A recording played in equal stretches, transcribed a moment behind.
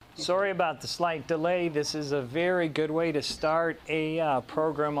Sorry about the slight delay. This is a very good way to start a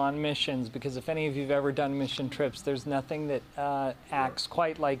program on missions, because if any of you have ever done mission trips, there's nothing that acts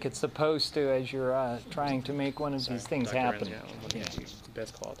quite like it's supposed to as you're trying to make one of these things Dr. happen. Ranzinger, the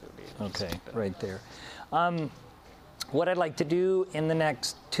best quality would be. Okay, right there. What I'd like to do in the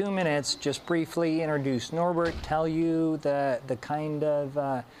next 2 minutes, just briefly introduce Norbert, tell you the kind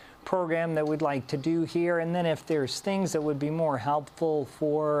of program that we'd like to do here, and then if there's things that would be more helpful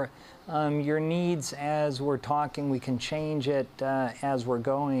for your needs as we're talking, we can change it as we're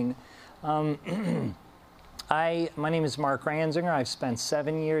going. My name is Mark Ranzinger. I've spent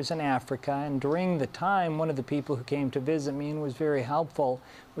 7 years in Africa, and during the time, one of the people who came to visit me and was very helpful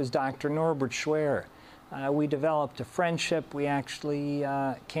was Dr. Norbert Schwer. We developed a friendship. We actually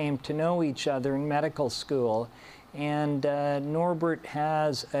came to know each other in medical school. And Norbert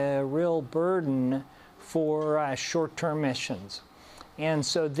has a real burden for short-term missions. And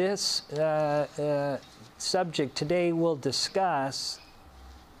so this subject today will discuss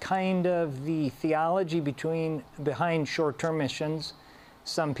kind of the theology behind short-term missions.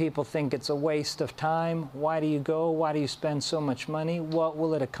 Some people think it's a waste of time. Why do you go? Why do you spend so much money? What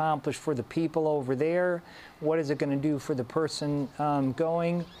will it accomplish for the people over there? What is it going to do for the person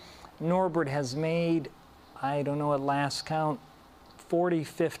going? Norbert has made, I don't know at last count, 40,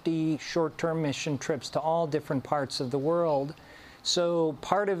 50 short-term mission trips to all different parts of the world. So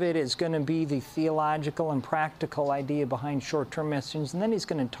part of it is going to be the theological and practical idea behind short-term missions, and then he's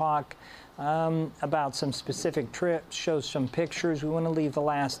going to talk about some specific trips, show some pictures. We want to leave the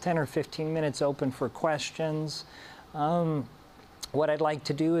last 10 or 15 minutes open for questions. What I'd like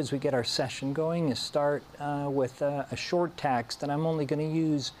to do as we get our session going is start with a short text, and I'm only going to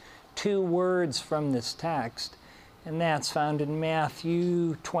use 2 words from this text, and that's found in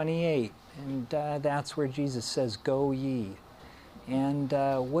Matthew 28, and that's where Jesus says, "Go ye." And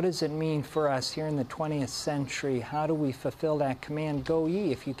what does it mean for us here in the 20th century? How do we fulfill that command, "Go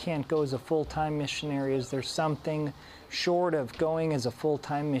ye"? If you can't go as a full-time missionary, is there something short of going as a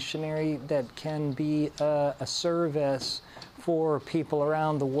full-time missionary that can be a service for people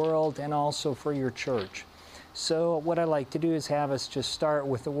around the world and also for your church? So what I'd like to do is have us just start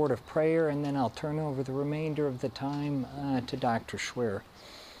with a word of prayer, and then I'll turn over the remainder of the time to Dr. Schwer.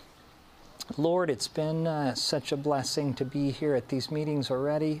 Lord, it's been such a blessing to be here at these meetings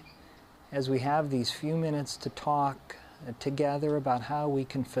already. As we have these few minutes to talk together about how we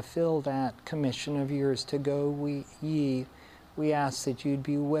can fulfill that commission of yours to go ye, we ask that you'd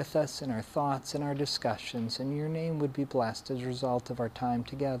be with us in our thoughts and our discussions, and your name would be blessed as a result of our time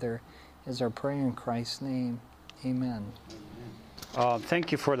together. Is our prayer in Christ's name. Amen.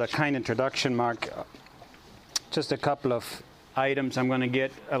 Thank you for the kind introduction, Mark. Just a couple of items. I'm going to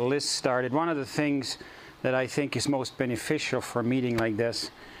get a list started. One of the things that I think is most beneficial for a meeting like this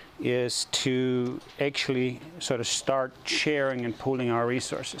is to actually sort of start sharing and pooling our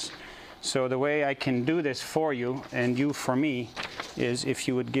resources. So the way I can do this for you and you for me is if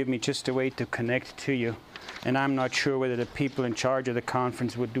you would give me just a way to connect to you. And I'm not sure whether the people in charge of the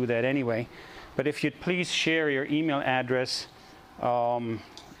conference would do that anyway. But if you'd please share your email address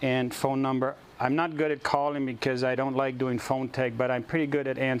and phone number. I'm not good at calling because I don't like doing phone tag, but I'm pretty good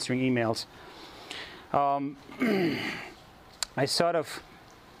at answering emails. I sort of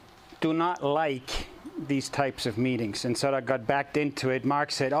do not like these types of meetings and sort of got backed into it.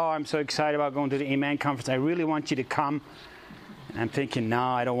 Mark said, "Oh, I'm so excited about going to the Amen conference. I really want you to come." And I'm thinking, no,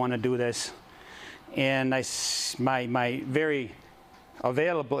 I don't want to do this. And my very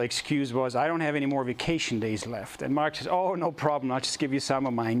available excuse was, I don't have any more vacation days left. And Mark says, "Oh, no problem. I'll just give you some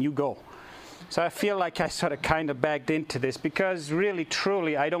of mine. You go." So I feel like I sort of kind of backed into this because really,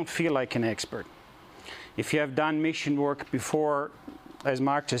 truly, I don't feel like an expert. If you have done mission work before, as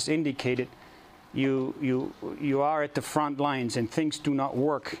Mark just indicated, you are at the front lines and things do not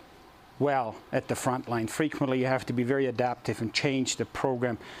work well at the front line. Frequently, you have to be very adaptive and change the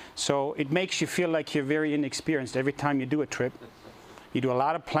program. So it makes you feel like you're very inexperienced every time you do a trip. You do a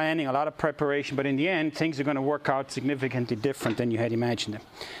lot of planning, a lot of preparation, but in the end, things are going to work out significantly different than you had imagined them.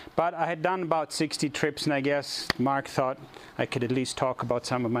 But I had done about 60 trips, and I guess Mark thought I could at least talk about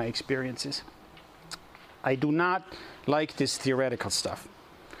some of my experiences. I do not like this theoretical stuff.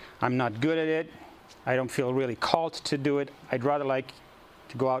 I'm not good at it. I don't feel really called to do it. I'd rather like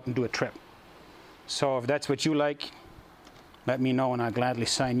to go out and do a trip. So if that's what you like, let me know, and I'll gladly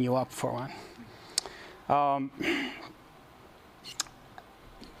sign you up for one.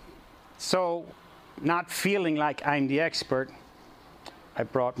 So, not feeling like I'm the expert, I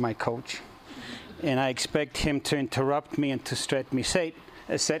brought my coach. And I expect him to interrupt me and to set me straight.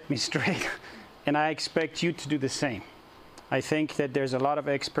 And I expect you to do the same. I think that there's a lot of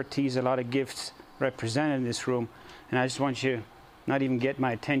expertise, a lot of gifts represented in this room, and I just want you not even get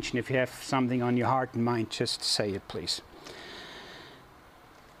my attention. If you have something on your heart and mind, just say it, please.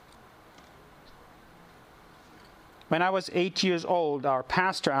 When I was 8 years old, our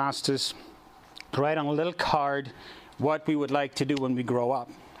pastor asked us to write on a little card what we would like to do when we grow up.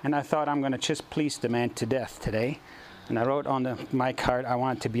 And I thought, I'm going to just please the man to death today. And I wrote on my card, I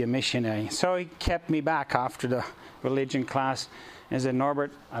want to be a missionary. So he kept me back after the religion class and said,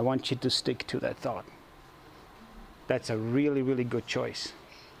 Norbert, I want you to stick to that thought. That's a really, really good choice.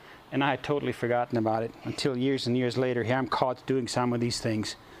 And I had totally forgotten about it until years and years later. Here I'm caught doing some of these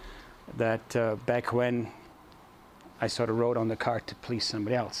things that back when I sort of wrote on the card to please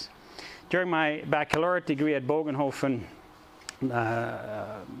somebody else. During my baccalaureate degree at Bogenhofen,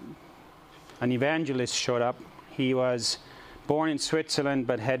 an evangelist showed up. He was born in Switzerland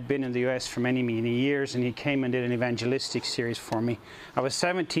but had been in the US for many, many years, and he came and did an evangelistic series for me. I was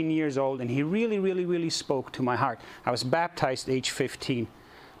 17 years old, and he really, really, really spoke to my heart. I was baptized at age 15,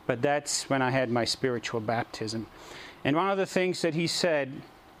 but that's when I had my spiritual baptism. And one of the things that he said,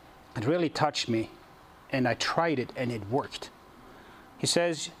 it really touched me, and I tried it, and it worked. He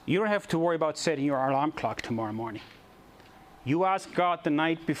says, you don't have to worry about setting your alarm clock tomorrow morning. You ask God the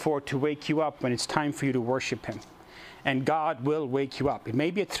night before to wake you up when it's time for you to worship Him. And God will wake you up. It may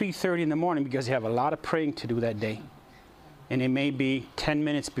be at 3:30 in the morning because you have a lot of praying to do that day. And it may be 10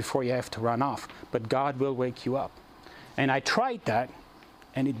 minutes before you have to run off. But God will wake you up. And I tried that,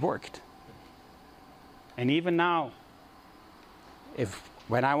 and it worked. And even now,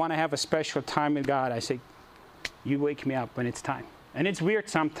 when I want to have a special time with God, I say, you wake me up when it's time. And it's weird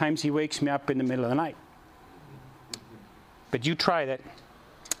sometimes He wakes me up in the middle of the night. But you try that.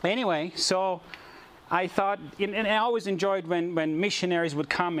 Anyway, so I thought, and I always enjoyed when missionaries would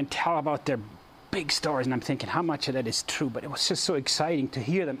come and tell about their big stories, and I'm thinking how much of that is true, but it was just so exciting to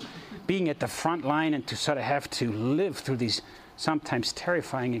hear them being at the front line and to sort of have to live through these sometimes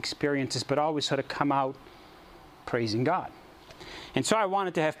terrifying experiences, but always sort of come out praising God. And so I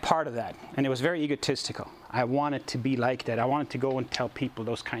wanted to have part of that, and it was very egotistical. I wanted to be like that. I wanted to go and tell people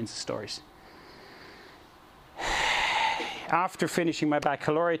those kinds of stories. After finishing my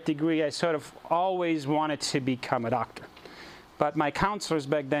baccalaureate degree, I sort of always wanted to become a doctor. But my counselors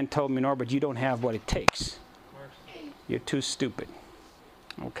back then told me, Norbert, you don't have what it takes. You're too stupid.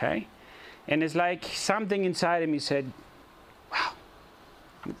 Okay? And it's like something inside of me said, wow,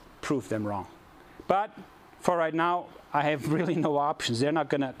 prove them wrong. But for right now, I have really no options. They're not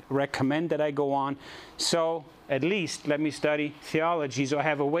going to recommend that I go on. So at least let me study theology so I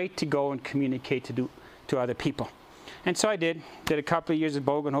have a way to go and communicate to other people. And so I did a couple of years at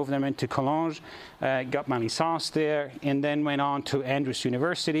Bogenhofen, then went to Cologne, got my licence there, and then went on to Andrews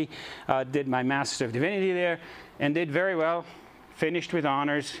University, did my Master of Divinity there, and did very well, finished with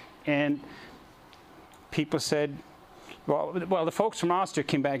honors, and people said, well, the folks from Ulster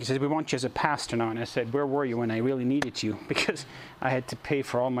came back and said, we want you as a pastor now. And I said, where were you when I really needed you? Because I had to pay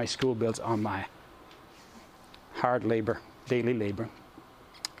for all my school bills on my hard labor, daily labor.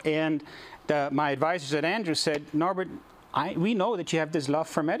 And my advisors at Andrews said, Norbert, we know that you have this love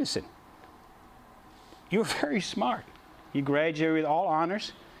for medicine. You're very smart. You graduated with all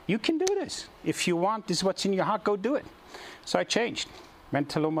honors. You can do this. If you want, this is what's in your heart, go do it. So I changed. Went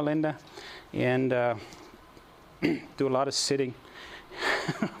to Loma Linda and do a lot of sitting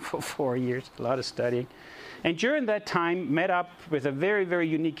for 4 years, a lot of studying. And during that time, met up with a very, very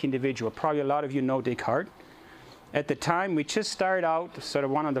unique individual. Probably a lot of you know Descartes. At the time, we just started out, sort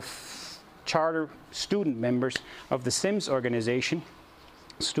of one of the charter student members of the SIMS organization,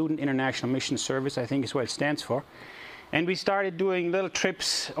 Student International Mission Service, I think is what it stands for. And we started doing little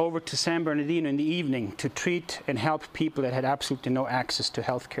trips over to San Bernardino in the evening to treat and help people that had absolutely no access to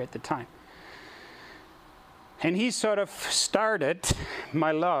healthcare at the time. And he sort of started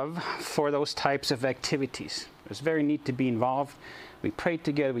my love for those types of activities. It was very neat to be involved. We prayed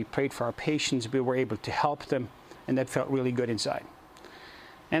together, we prayed for our patients, we were able to help them, and that felt really good inside.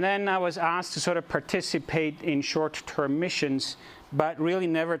 And then I was asked to sort of participate in short-term missions, but really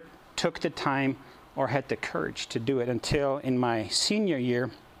never took the time or had the courage to do it until in my senior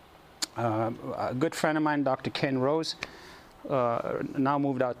year, a good friend of mine, Dr. Ken Rose, now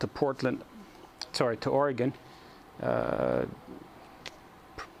moved out to Oregon,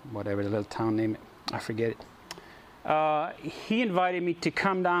 whatever the little town name, I forget it. He invited me to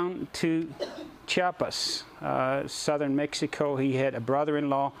come down to Chiapas, southern Mexico. He had a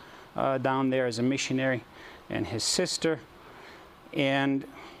brother-in-law down there as a missionary and his sister. And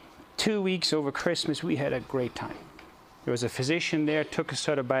 2 weeks over Christmas, we had a great time. There was a physician there, took us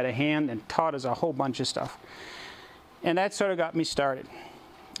sort of by the hand and taught us a whole bunch of stuff. And that sort of got me started.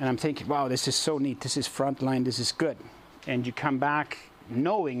 And I'm thinking, wow, this is so neat. This is frontline. This is good. And you come back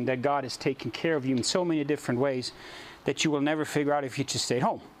knowing that God is taking care of you in so many different ways that you will never figure out if you just stayed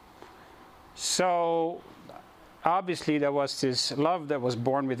home. So obviously there was this love that was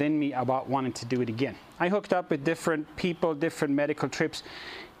born within me about wanting to do it again. I hooked up with different people, different medical trips,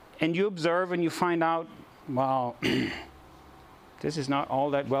 and you observe and you find out, wow, this is not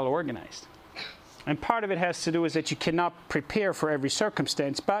all that well organized. And part of it has to do with that you cannot prepare for every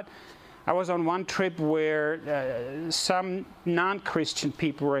circumstance. But I was on one trip where some non-Christian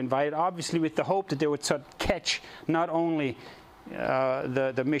people were invited, obviously with the hope that they would sort of catch not only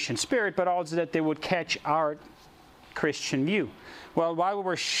the mission spirit, but also that they would catch our Christian view. Well, while we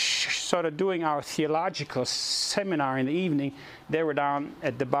were sort of doing our theological seminar in the evening, they were down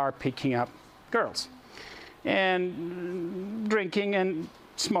at the bar picking up girls and drinking and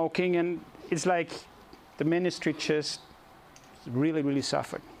smoking, and it's like the ministry just really, really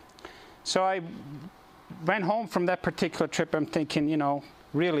suffered. So I went home from that particular trip. I'm thinking, you know,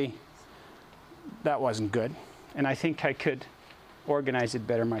 really, that wasn't good. And I think I could organize it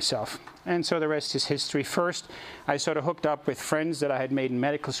better myself. And so the rest is history. First, I sort of hooked up with friends that I had made in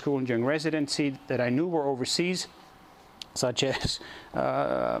medical school and during residency that I knew were overseas, such as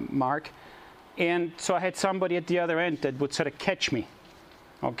Mark. And so I had somebody at the other end that would sort of catch me.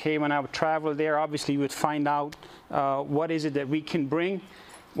 Okay, when I would travel there, obviously you would find out what is it that we can bring,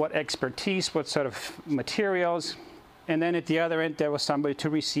 what expertise, what sort of materials. And then at the other end, there was somebody to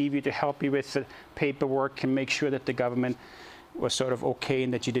receive you, to help you with the paperwork and make sure that the government was sort of okay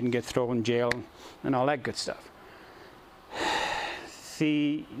and that you didn't get thrown in jail and all that good stuff.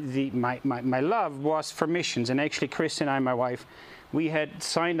 My love was for missions. And actually, Chris and I, my wife, we had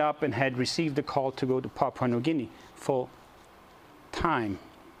signed up and had received the call to go to Papua New Guinea full time.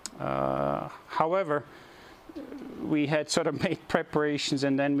 However, we had sort of made preparations,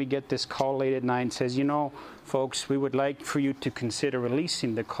 and then we get this call late at night and says, you know, folks, we would like for you to consider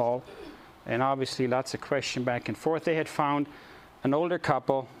releasing the call. And obviously lots of question back and forth. They had found an older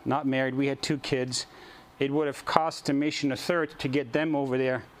couple, not married. We had 2 kids. It would have cost the mission a third to get them over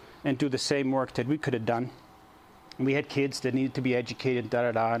there and do the same work that we could have done. And we had kids that needed to be educated,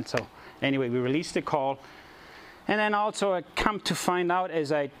 da-da-da. And so anyway, we released the call. And then also I come to find out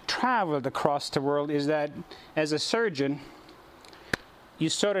as I traveled across the world is that as a surgeon, you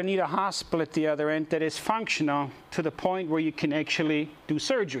sort of need a hospital at the other end that is functional to the point where you can actually do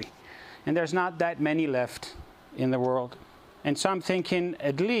surgery. And there's not that many left in the world. And so I'm thinking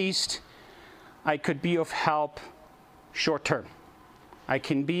at least I could be of help short term. I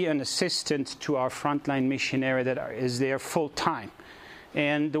can be an assistant to our frontline missionary that is there full time.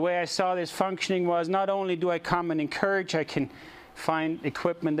 And the way I saw this functioning was not only do I come and encourage, I can find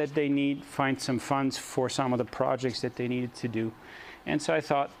equipment that they need, find some funds for some of the projects that they needed to do. And so I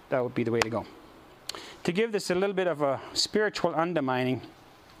thought that would be the way to go. To give this a little bit of a spiritual undermining,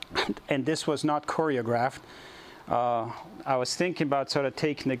 and this was not choreographed, I was thinking about sort of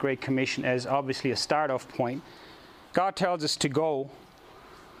taking the Great Commission as obviously a start-off point. God tells us to go,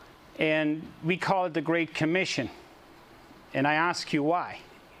 and we call it the Great Commission. And I ask you why.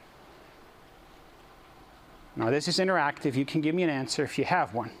 Now this is interactive. You can give me an answer if you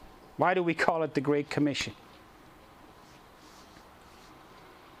have one. Why do we call it the Great Commission?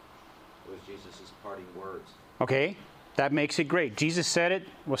 It was Jesus' parting words. Okay, that makes it great. Jesus said it,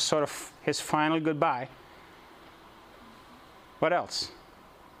 was sort of his final goodbye. What else?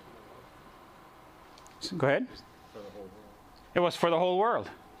 So, go ahead. For the whole world. It was for the whole world.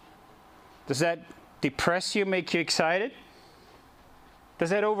 Does that depress you, make you excited? Does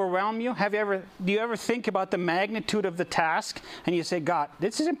that overwhelm you? Do you ever think about the magnitude of the task and you say, God,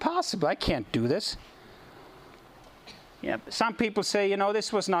 this is impossible. I can't do this. Yeah, some people say, you know,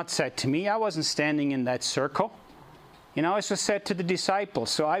 this was not said to me. I wasn't standing in that circle. You know, this was said to the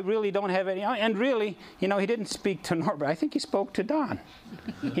disciples. So I really don't have any. And really, you know, he didn't speak to Norbert. I think he spoke to Don.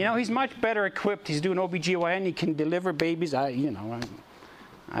 You know, he's much better equipped. He's doing OBGYN. He can deliver babies. I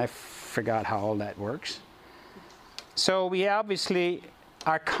forgot how all that works. So we obviously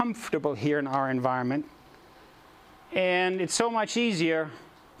are comfortable here in our environment. And it's so much easier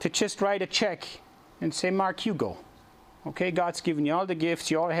to just write a check and say, Mark, you go. Okay, God's given you all the gifts.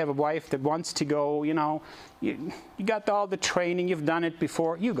 You all have a wife that wants to go, you know. You got all the training. You've done it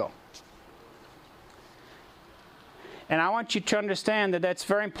before. You go. And I want you to understand that that's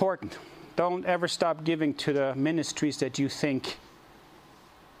very important. Don't ever stop giving to the ministries that you think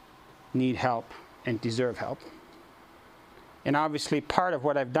need help and deserve help. And obviously part of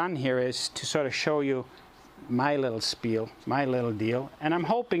what I've done here is to sort of show you my little spiel, my little deal. And I'm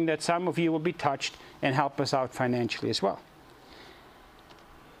hoping that some of you will be touched and help us out financially as well.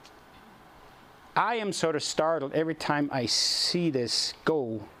 I am sort of startled every time I see this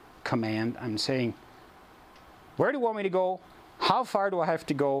go command. I'm saying, where do you want me to go? How far do I have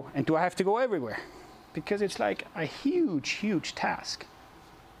to go? And do I have to go everywhere? Because it's like a huge, huge task.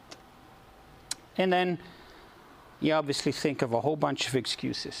 And then you obviously think of a whole bunch of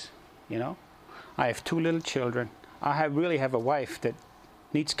excuses, you know. I have 2 little children. I really have a wife that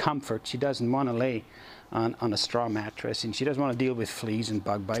needs comfort. She doesn't want to lay on a straw mattress, and she doesn't want to deal with fleas and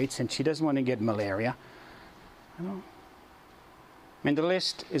bug bites, and she doesn't want to get malaria. You know? I mean, the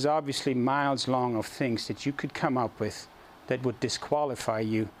list is obviously miles long of things that you could come up with that would disqualify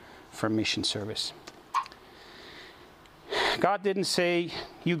you for mission service. God didn't say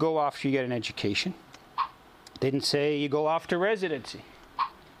you go after you get an education. Didn't say you go after residency.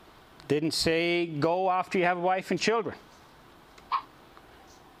 Didn't say go after you have a wife and children.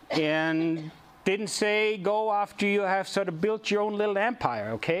 And didn't say go after you have sort of built your own little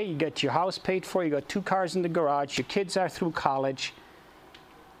empire, okay? You get your house paid for, you got 2 cars in the garage, your kids are through college,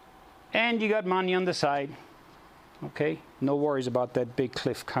 and you got money on the side, okay? No worries about that big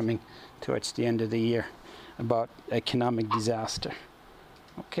cliff coming towards the end of the year about economic disaster,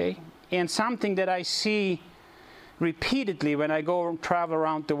 okay? And something that I see repeatedly when I go and travel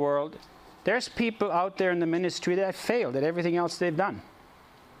around the world, there's people out there in the ministry that have failed at everything else they've done.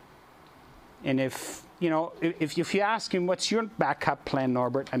 And if you ask him, what's your backup plan,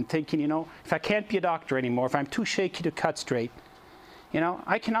 Norbert? I'm thinking, if I can't be a doctor anymore, if I'm too shaky to cut straight,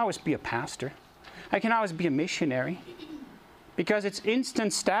 I can always be a pastor. I can always be a missionary. Because it's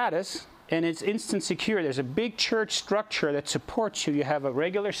instant status and it's instant security. There's a big church structure that supports you. You have a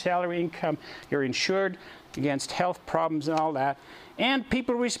regular salary income. You're insured against health problems and all that. And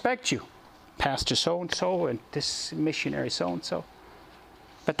people respect you. Pastor so-and-so and this missionary so-and-so.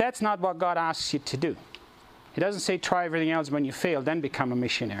 But that's not what God asks you to do. He doesn't say try everything else. When you fail, then become a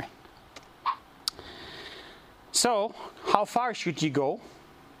missionary. So, how far should you go?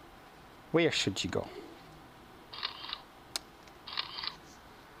 Where should you go?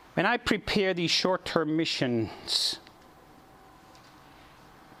 When I prepare these short-term missions,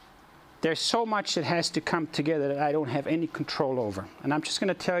 there's so much that has to come together that I don't have any control over. And I'm just going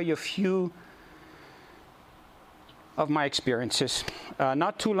to tell you a few of my experiences.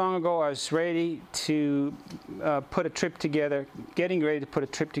 Not too long ago, I was ready to put a trip together, getting ready to put a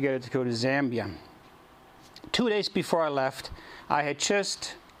trip together to go to Zambia. 2 days before I left, I had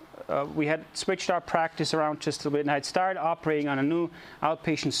just, we had switched our practice around just a little bit, and I had started operating on a new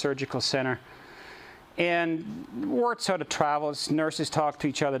outpatient surgical center. And word sort of travels. Nurses talk to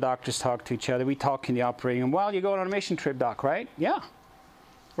each other, doctors talk to each other. We talk in the operating room. Well, you're going on a mission trip, Doc, right? Yeah.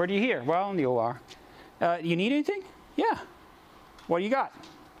 Where do you hear? Well, in the OR. You need anything? Yeah. What do you got?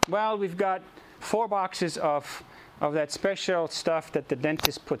 Well, we've got 4 boxes of that special stuff that the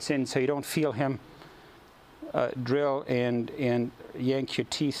dentist puts in so you don't feel him drill and yank your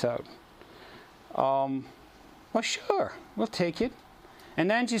teeth out. Well, sure, we'll take it.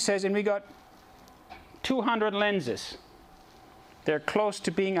 And then she says, and we got 200 lenses. They're close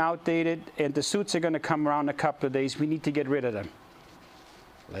to being outdated, and the suits are going to come around in a couple of days. We need to get rid of them.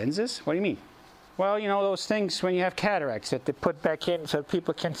 Lenses? What do you mean? Well, those things when you have cataracts that they put back in so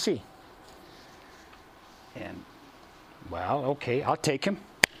people can see. And, well, okay, I'll take them.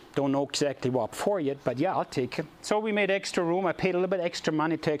 Don't know exactly what for yet, but yeah, I'll take them. So we made extra room. I paid a little bit extra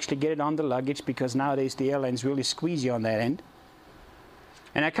money to actually get it on the luggage because nowadays the airlines really squeeze you on that end.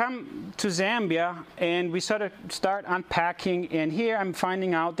 And I come to Zambia, and we sort of start unpacking, and here I'm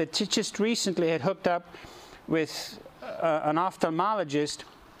finding out that she just recently had hooked up with an ophthalmologist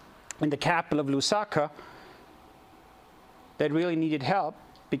in the capital of Lusaka that really needed help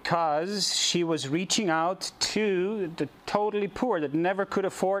because she was reaching out to the totally poor that never could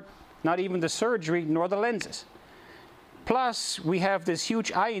afford not even the surgery nor the lenses. Plus, we have this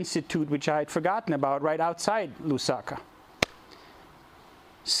huge eye institute, which I had forgotten about, right outside Lusaka.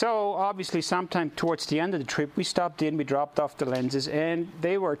 So, obviously, sometime towards the end of the trip, we stopped in, we dropped off the lenses, and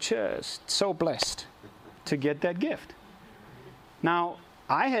they were just so blessed to get that gift. Now,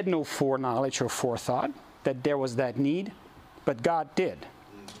 I had no foreknowledge or forethought that there was that need, but God did.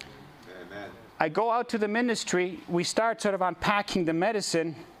 Amen. I go out to the ministry, we start sort of unpacking the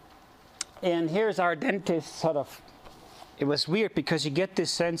medicine, and here's our dentist sort of, it was weird because you get this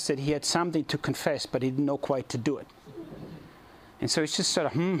sense that he had something to confess, but he didn't know quite to do it. And so he's just sort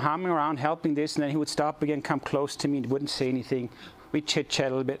of humming around, helping this, and then he would stop again, come close to me, and wouldn't say anything. We'd chit-chat a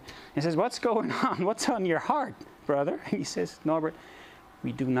little bit. He says, what's going on? What's on your heart, brother? And he says, Norbert,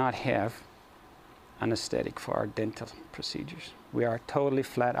 we do not have anesthetic for our dental procedures. We are totally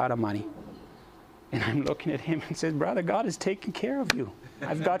flat out of money. And I'm looking at him and says, brother, God is taking care of you.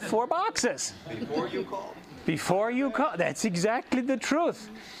 I've got 4 boxes. Before you called. Before you call. That's exactly the truth.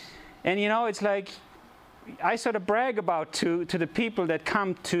 And it's like, I sort of brag about to the people that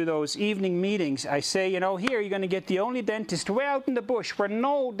come to those evening meetings. I say, here you're going to get the only dentist way out in the bush where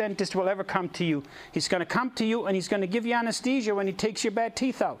no dentist will ever come to you. He's going to come to you and he's going to give you anesthesia when he takes your bad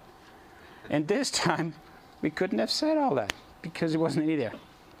teeth out. And this time, we couldn't have said all that because there wasn't any there.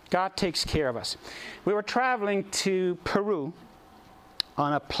 God takes care of us. We were traveling to Peru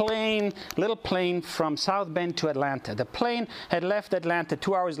on a little plane from South Bend to Atlanta. The plane had left Atlanta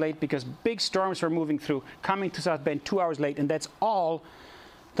 2 hours late because big storms were moving through, coming to South Bend 2 hours late, and that's all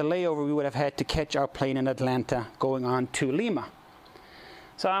the layover we would have had to catch our plane in Atlanta going on to Lima.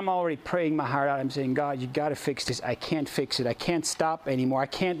 So I'm already praying my heart out. I'm saying, God, you got to fix this. I can't fix it. I can't stop anymore. I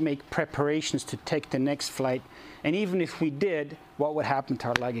can't make preparations to take the next flight. And even if we did, what would happen to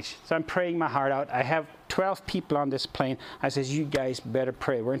our luggage? So I'm praying my heart out. I have 12 people on this plane. I says, you guys better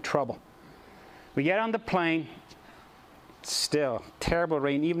pray. We're in trouble. We get on the plane. Still, terrible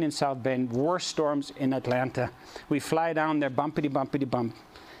rain, even in South Bend. Worst storms in Atlanta. We fly down there, bumpity, bumpity, bump.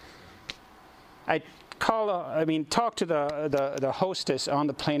 I talk to the hostess on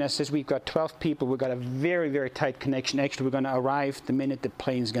the plane. I says, we've got 12 people. We've got a very, very tight connection. Actually, we're going to arrive the minute the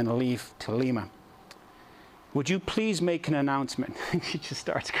plane's going to leave to Lima. Would you please make an announcement? She just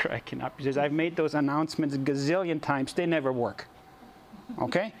starts cracking up. She says, I've made those announcements a gazillion times. They never work.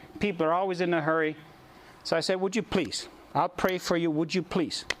 Okay? People are always in a hurry. So I said, would you please? I'll pray for you. Would you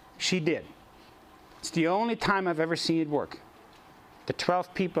please? She did. It's the only time I've ever seen it work. The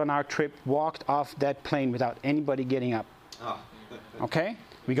 12 people on our trip walked off that plane without anybody getting up. Oh. Okay?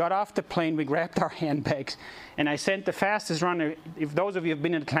 We got off the plane, we grabbed our handbags, and I sent the fastest runner. If those of you have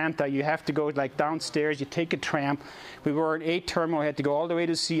been in Atlanta, you have to go like downstairs, you take a tram. We were at A terminal, I had to go all the way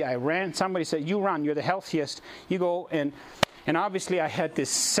to C. I ran. Somebody said, you run, you're the healthiest. You go, and obviously I had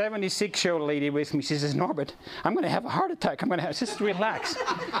this 76-year-old lady with me. She says, Norbert, I'm going to have a heart attack. Just relax.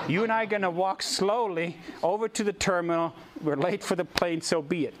 You and I are going to walk slowly over to the terminal. We're late for the plane, so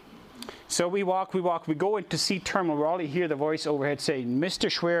be it. So we walk, we go into C terminal. We all hear the voice overhead saying, Mr.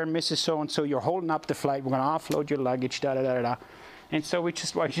 Schwer, Mrs. So-and-so, you're holding up the flight. We're going to offload your luggage, da-da-da-da-da. And so she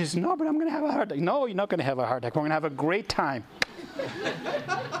says, no, but I'm going to have a heart attack. No, you're not going to have a heart attack. We're going to have a great time.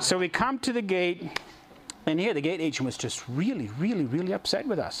 So we come to the gate, and here the gate agent was just really, really, really upset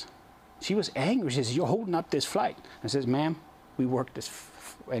with us. She was angry. She says, you're holding up this flight. I says, ma'am, we worked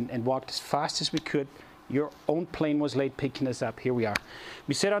and walked as fast as we could. Your own plane was late picking us up. Here we are.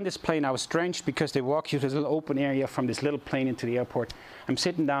 We sit on this plane. I was drenched because they walk you to this little open area from this little plane into the airport. I'm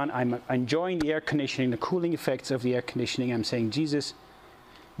sitting down. I'm enjoying the air conditioning, the cooling effects of the air conditioning. I'm saying, Jesus,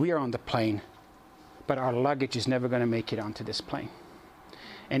 we are on the plane, but our luggage is never going to make it onto this plane.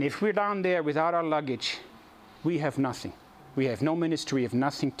 And if we're down there without our luggage, we have nothing. We have no ministry. We have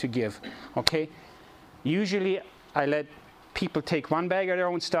nothing to give. Okay? Usually, I let people take one bag of their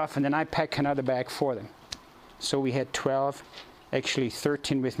own stuff, and then I pack another bag for them. So we had 12, actually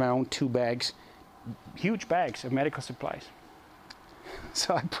 13 with my own 2 bags, huge bags of medical supplies.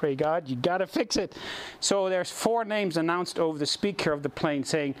 So I pray, God, you got to fix it. So there's 4 names announced over the speaker of the plane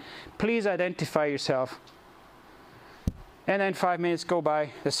saying, please identify yourself. And then 5 minutes go by,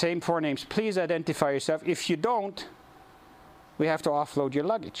 the same 4 names. Please identify yourself. If you don't, we have to offload your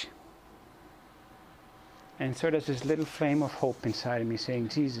luggage. And so there's this little flame of hope inside of me saying,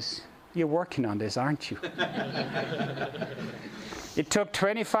 Jesus, you're working on this, aren't you? It took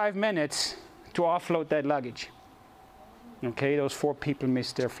 25 minutes to offload that luggage. Okay, those 4 people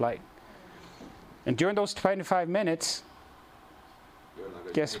missed their flight. And during those 25 minutes,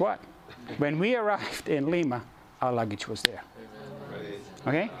 guess what? When we arrived in Lima, our luggage was there.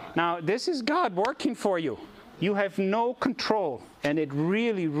 Okay? Now, this is God working for you. You have no control, and it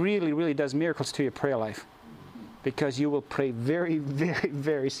really, really, really does miracles to your prayer life. Because you will pray very, very,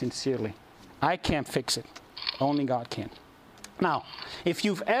 very sincerely. I can't fix it. Only God can. Now, if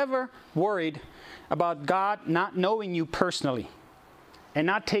you've ever worried about God not knowing you personally and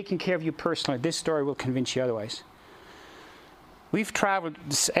not taking care of you personally, this story will convince you otherwise. We've traveled,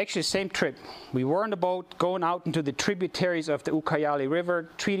 actually the same trip. We were on the boat going out into the tributaries of the Ucayali River,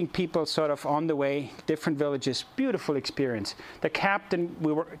 treating people sort of on the way, different villages. Beautiful experience. The captain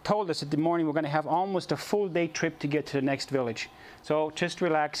told us that the morning we're going to have almost a full day trip to get to the next village. So just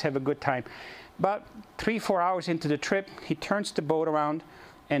relax, have a good time. About 3-4 hours into the trip, he turns the boat around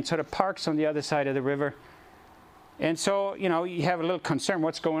and sort of parks on the other side of the river. And so, you have a little concern,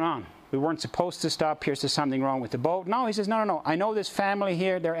 what's going on? We weren't supposed to stop here. Is there something wrong with the boat? No, he says, no. I know this family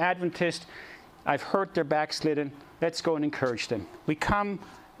here. They're Adventist. I've heard they're backslidden. Let's go and encourage them.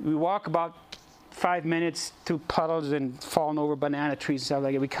 We walk about 5 minutes to puddles and falling over banana trees and stuff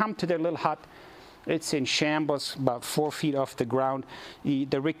like that. We come to their little hut. It's in shambles, about 4 feet off the ground.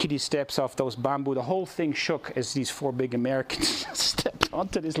 The rickety steps off those bamboo. The whole thing shook as these 4 big Americans stepped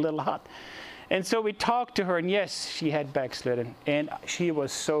onto this little hut. And so we talked to her, and yes, she had backslidden. And she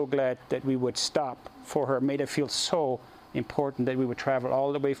was so glad that we would stop for her. It made her feel so important that we would travel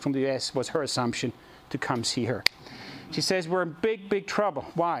all the way from the U.S., was her assumption, to come see her. She says, we're in big, big trouble.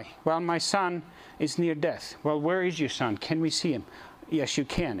 Why? Well, my son is near death. Well, where is your son? Can we see him? Yes, you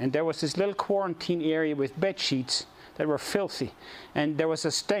can. And there was this little quarantine area with bed sheets that were filthy. And there was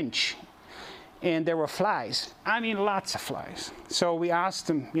a stench. And there were flies. I mean, lots of flies. So we asked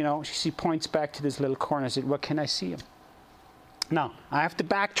him, she points back to this little corner and said, well, can I see him? Now, I have to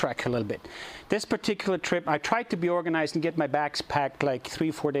backtrack a little bit. This particular trip, I tried to be organized and get my bags packed like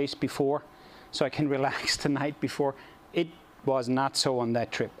 3-4 days before so I can relax the night before. It was not so on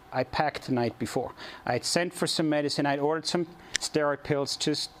that trip. I packed the night before. I had sent for some medicine. I'd ordered some steroid pills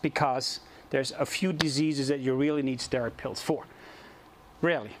just because there's a few diseases that you really need steroid pills for.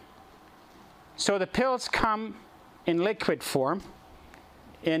 Really. So the pills come in liquid form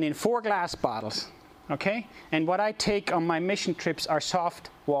and in 4 glass bottles. Okay? And what I take on my mission trips are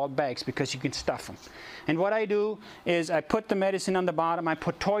soft-walled bags because you can stuff them. And what I do is I put the medicine on the bottom, I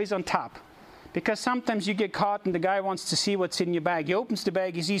put toys on top. Because sometimes you get caught and the guy wants to see what's in your bag. He opens the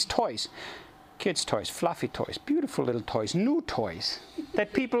bag, he sees toys. Kids' toys, fluffy toys, beautiful little toys, new toys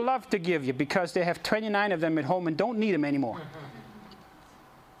that people love to give you because they have 29 of them at home and don't need them anymore.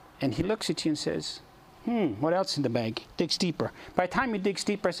 And he looks at you and says, what else in the bag? Digs deeper. By the time he digs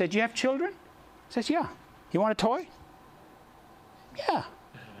deeper, I said, you have children? He says, yeah. You want a toy? Yeah.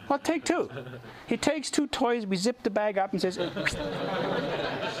 I'll take 2. He takes 2 toys, we zip the bag up and says,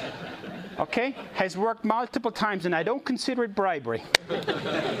 okay? Has worked multiple times, and I don't consider it bribery. Wise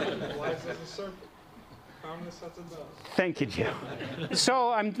as a serpent, harmless as a dove. Thank you, Jim.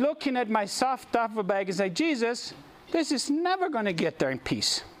 So I'm looking at my soft duffel bag and say, Jesus, this is never going to get there in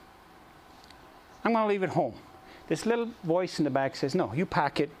peace. I'm going to leave it home. This little voice in the back says, no, you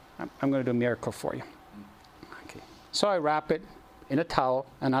pack it. I'm going to do a miracle for you. Okay. So I wrap it in a towel,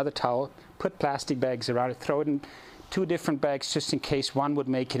 another towel, put plastic bags around it, throw it in 2 different bags just in case one would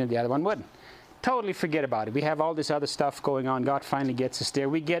make it and the other one wouldn't. Totally forget about it. We have all this other stuff going on. God finally gets us there.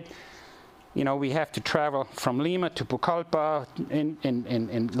 We have to travel from Lima to Pucallpa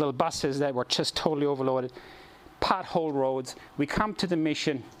in little buses that were just totally overloaded. Pothole roads. We come to the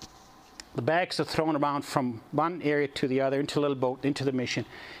mission. The bags are thrown around from one area to the other into a little boat, into the mission.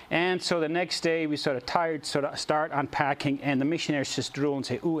 And so the next day, we sort of tired, start unpacking, and the missionaries just drool and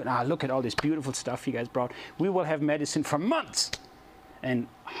say, ooh, look at all this beautiful stuff you guys brought. We will have medicine for months. And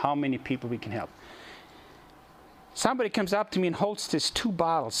how many people we can help. Somebody comes up to me and holds this 2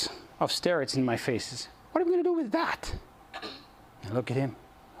 bottles of steroids in my faces. What are we going to do with that? I look at him.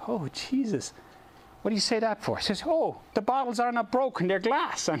 Oh, Jesus. What do you say that for? He says, oh, the bottles are not broken, they're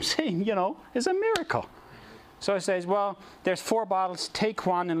glass. I'm saying, it's a miracle. So I says, well, there's 4 bottles, take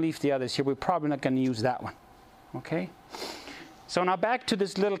 1 and leave the others here. We're probably not going to use that one. Okay? So now back to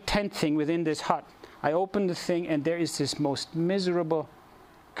this little tent thing within this hut. I open the thing and there is this most miserable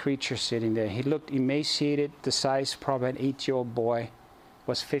creature sitting there. He looked emaciated, the size probably an 8-year-old boy,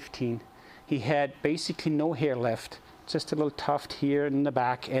 was 15. He had basically no hair left. Just a little tuft here in the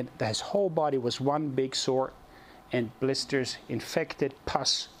back, and his whole body was one big sore and blisters, infected,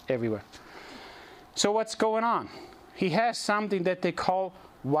 pus everywhere. So what's going on? He has something that they call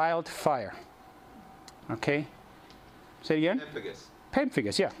wildfire. Okay? Say it again? Pemphigus.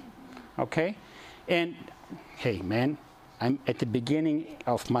 Pemphigus, yeah. Okay? And, hey, man, I'm at the beginning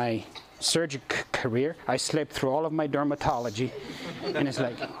of my surgical career. I slept through all of my dermatology, and it's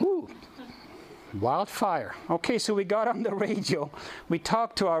like, whoo. Wildfire. Okay, so we got on the radio. We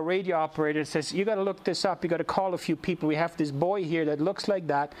talked to our radio operator. Says, you got to look this up. You got to call a few people. We have this boy here that looks like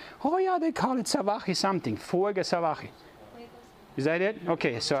that. Oh, yeah, they call it Savaji something. Fuega Savaji. Is that it?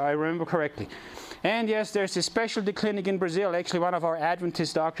 Okay, so I remember correctly. And yes, there's a specialty clinic in Brazil. Actually, one of our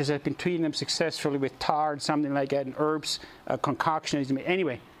Adventist doctors has been treating them successfully with tar and something like that, and herbs, concoction.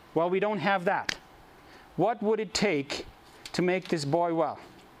 Anyway, well, we don't have that. What would it take to make this boy well?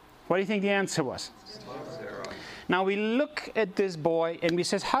 What do you think the answer was? Now we look at this boy and we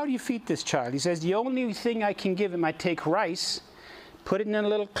says, how do you feed this child? He says, the only thing I can give him, I take rice, put it in a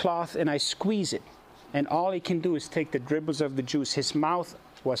little cloth, and I squeeze it. And all he can do is take the dribbles of the juice. His mouth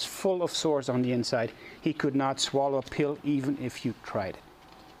was full of sores on the inside. He could not swallow a pill even if you tried it.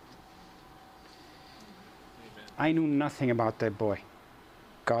 I knew nothing about that boy.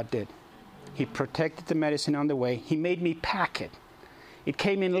 God did. He protected the medicine on the way. He made me pack it. It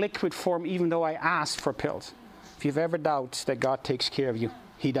came in liquid form even though I asked for pills. If you've ever doubts that God takes care of you,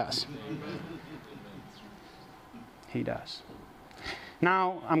 He does. He does.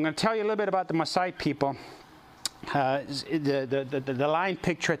 Now, I'm going to tell you a little bit about the Maasai people. The line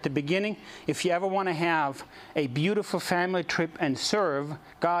picture at the beginning, if you ever want to have a beautiful family trip and serve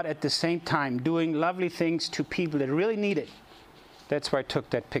God at the same time, doing lovely things to people that really need it, that's where I took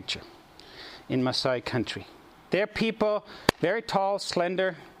that picture, in Maasai country. They're people, very tall,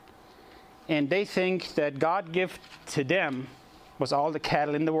 slender, and they think that God gave to them was all the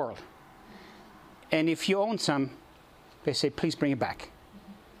cattle in the world. And if you own some, they say, please bring it back,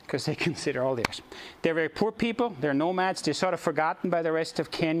 because they consider all theirs. They're very poor people. They're nomads. They're sort of forgotten by the rest of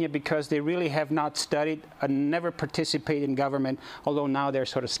Kenya because they really have not studied and never participated in government, although now they're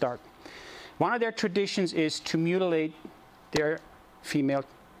sort of starting. One of their traditions is to mutilate their female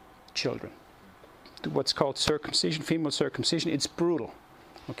children. What's called circumcision, female circumcision. It's brutal.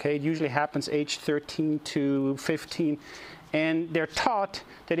 Okay, it usually happens age 13 to 15. And they're taught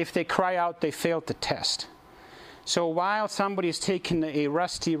that if they cry out, they failed the test. So while somebody is taking a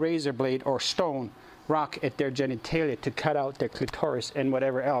rusty razor blade or stone, rock at their genitalia to cut out their clitoris and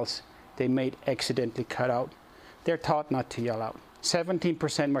whatever else they may accidentally cut out, they're taught not to yell out.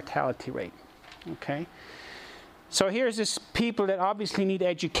 17% mortality rate. Okay? So here's this people that obviously need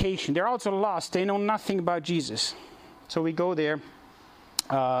education. They're also lost. They know nothing about Jesus. So we go there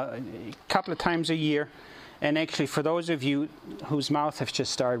a couple of times a year. And actually, for those of you whose mouth have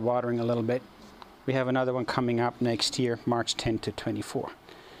just started watering a little bit, we have another one coming up next year, March 10 to 24.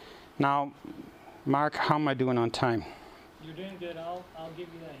 Now, Mark, how am I doing on time? You're doing good. I'll give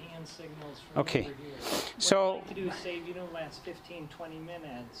you the hand signals from okay. over here. So what I'd like to do is save you the last 15, 20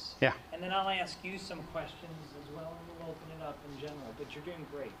 minutes. Yeah. And then I'll ask you some questions as well, and we'll open it up in general. But you're doing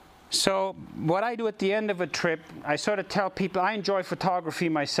great. So what I do at the end of a trip, I sort of tell people, I enjoy photography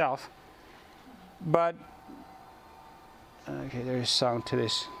myself, but okay, there's sound to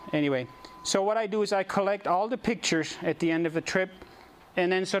this. Anyway, so what I do is I collect all the pictures at the end of the trip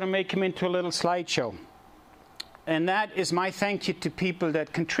and then sort of make them into a little slideshow. And that is my thank you to people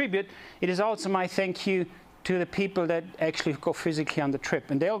that contribute. It is also my thank you to the people that actually go physically on the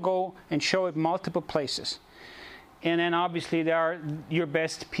trip. And they'll go and show it multiple places. And then obviously they are your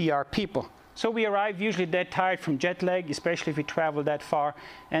best PR people. So we arrive usually dead tired from jet lag, especially if we travel that far.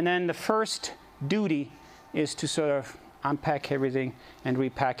 And then the first duty is to sort of unpack everything and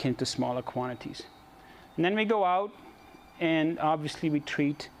repack into smaller quantities. And then we go out and obviously we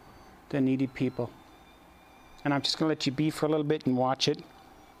treat the needy people. And I'm just going to let you be for a little bit and watch it.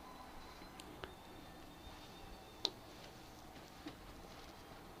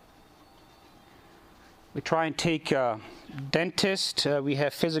 We try and take dentists, we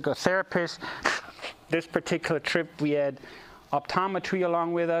have physical therapists. This particular trip we had optometry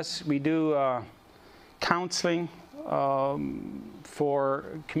along with us. We do counseling for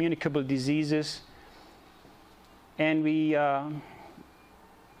communicable diseases. And we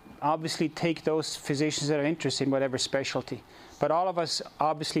obviously take those physicians that are interested in whatever specialty. But all of us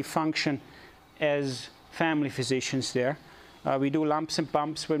obviously function as family physicians there. We do lumps and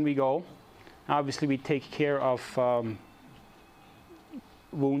bumps when we go. Obviously we take care of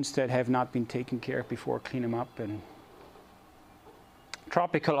wounds that have not been taken care of before, clean them up. And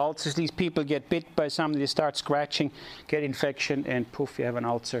tropical ulcers, these people get bit by something, they start scratching, get infection, and poof, you have an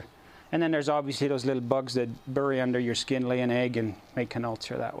ulcer. And then there's obviously those little bugs that bury under your skin, lay an egg, and make an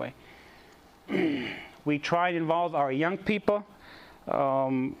ulcer that way. We try and involve our young people.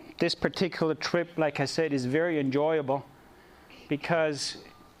 This particular trip, like I said, is very enjoyable because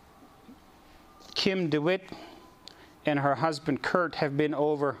Kim DeWitt and her husband Kurt have been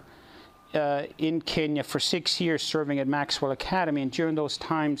over in Kenya for 6 years serving at Maxwell Academy, and during those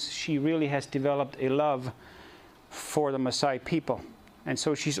times she really has developed a love for the Maasai people. And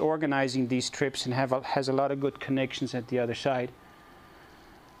so she's organizing these trips and has a lot of good connections at the other side.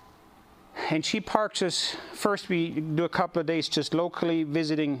 And she parks us, first we do a couple of days just locally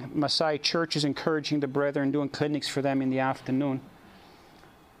visiting Maasai churches, encouraging the brethren, doing clinics for them in the afternoon.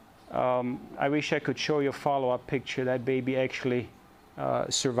 I wish I could show you a follow-up picture. That baby actually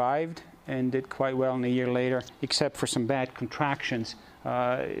survived and did quite well in a year later, except for some bad contractions,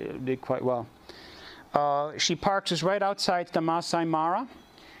 did quite well. She parks us right outside the Masai Mara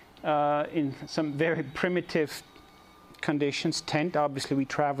in some very primitive conditions, tent. Obviously we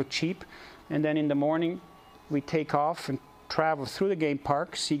travel cheap, and then in the morning we take off and travel through the game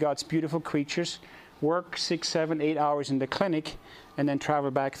park, see God's beautiful creatures, work 6, 7, 8 hours in the clinic, and then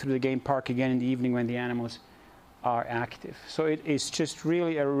travel back through the game park again in the evening when the animals are active. So it is just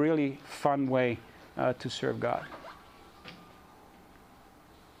really a really fun way to serve God.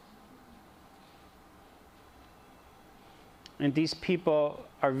 And these people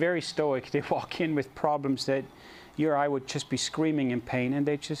are very stoic. They walk in with problems that you or I would just be screaming in pain, and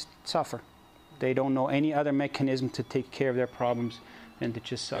they just suffer. They don't know any other mechanism to take care of their problems than to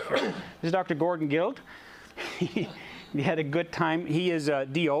just suffer. This is Dr. Gordon Guild. We had a good time. He is a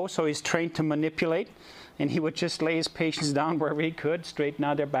DO, so he's trained to manipulate. And he would just lay his patients down wherever he could, straighten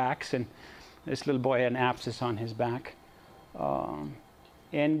out their backs. And this little boy had an abscess on his back.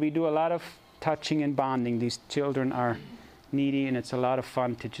 And we do a lot of touching and bonding. These children are needy, and it's a lot of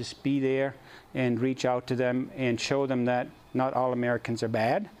fun to just be there and reach out to them and show them that not all Americans are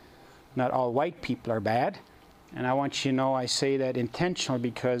bad. Not all white people are bad. And I want you to know I say that intentionally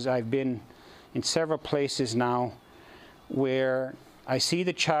because I've been in several places now where I see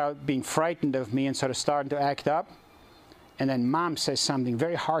the child being frightened of me and sort of starting to act up, and then mom says something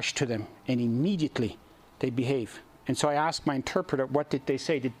very harsh to them, and immediately they behave. And so I asked my interpreter, what did they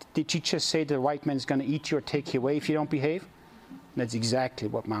say? Did she just say the white man is going to eat you or take you away if you don't behave? And that's exactly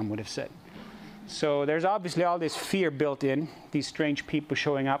what mom would have said. So there's obviously all this fear built in, these strange people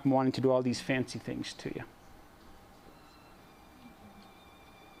showing up and wanting to do all these fancy things to you.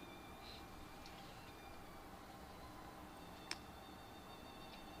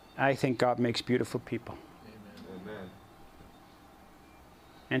 I think God makes beautiful people. Amen.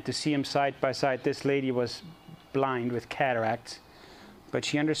 And to see him side by side, this lady was blind with cataracts, but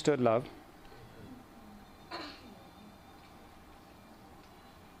she understood love.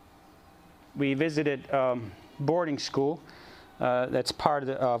 We visited boarding school that's part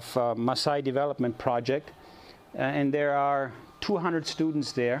of Maasai Development Project, and there are 200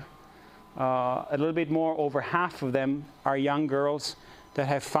 students there. A little bit more, over half of them are young girls that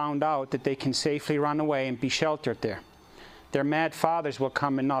have found out that they can safely run away and be sheltered there. Their mad fathers will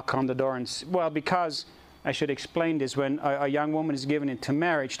come and knock on the door and well, because I should explain this, when a young woman is given into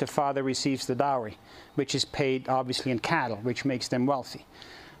marriage, the father receives the dowry, which is paid obviously in cattle, which makes them wealthy.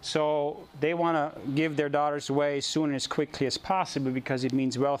 So they want to give their daughters away as soon and as quickly as possible because it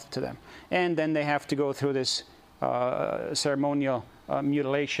means wealth to them. And then they have to go through this ceremonial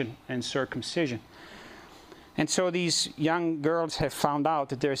mutilation and circumcision. And so these young girls have found out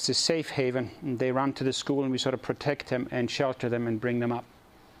that there's this safe haven, and they run to the school, and we sort of protect them and shelter them and bring them up.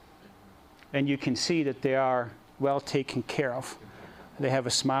 And you can see that they are well taken care of. They have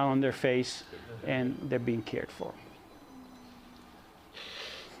a smile on their face, and they're being cared for.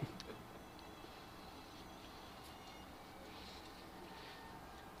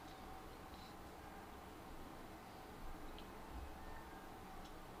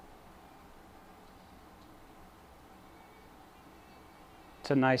 It's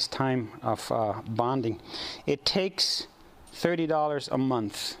a nice time of bonding. It takes $30 a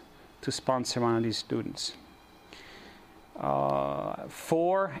month to sponsor one of these students. It's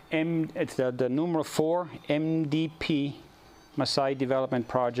the numeral 4, MDP, Maasai Development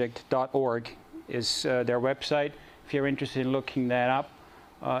Project.org is their website. If you're interested in looking that up,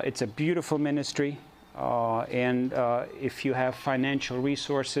 it's a beautiful ministry, and if you have financial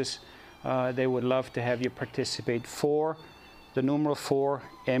resources, they would love to have you participate. The numeral 4,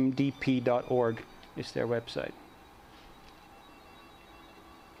 MDP.org is their website.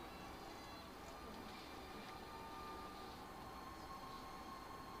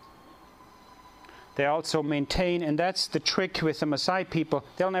 They also maintain, and that's the trick with the Maasai people,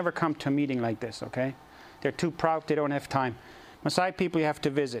 they'll never come to a meeting like this, okay? They're too proud, they don't have time. Maasai people you have to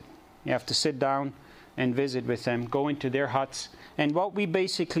visit. You have to sit down and visit with them, go into their huts. And what we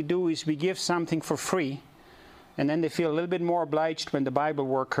basically do is we give something for free, and then they feel a little bit more obliged when the Bible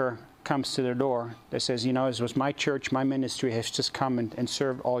worker comes to their door. That says, you know, this was my church, my ministry has just come and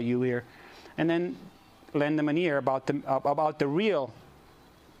served all you here. And then lend them an ear about the real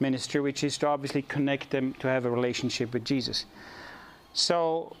ministry, which is to obviously connect them to have a relationship with Jesus.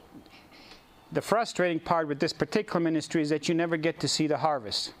 So the frustrating part with this particular ministry is that you never get to see the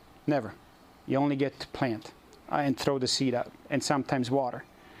harvest. Never. You only get to plant and throw the seed out and sometimes water.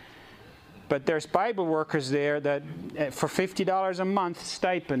 But there's Bible workers there that for $50 a month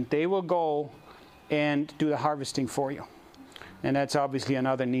stipend, they will go and do the harvesting for you. And that's obviously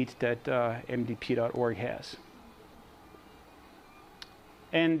another need that MDP.org has.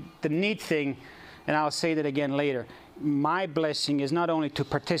 And the neat thing, and I'll say that again later, my blessing is not only to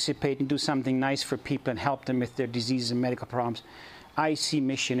participate and do something nice for people and help them with their diseases and medical problems. I see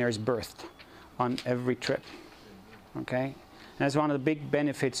missionaries birthed on every trip. Okay? And that's one of the big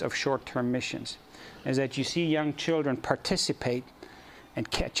benefits of short-term missions, is that you see young children participate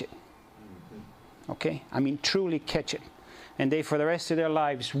and catch it. Okay? I mean, truly catch it. And they, for the rest of their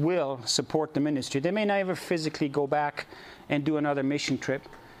lives, will support the ministry. They may not ever physically go back and do another mission trip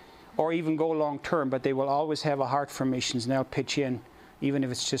or even go long term, but they will always have a heart for missions, and they'll pitch in, even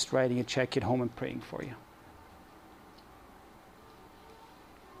if it's just writing a check at home and praying for you.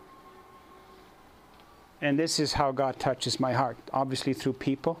 And this is how God touches my heart, obviously through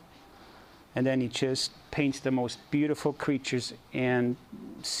people. And then He just paints the most beautiful creatures and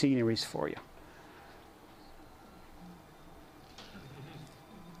sceneries for you.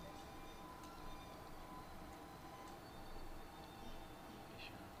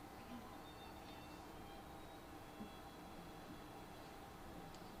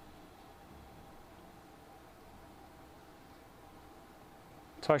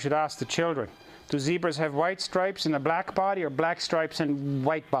 So I should ask the children, do zebras have white stripes and a black body, or black stripes and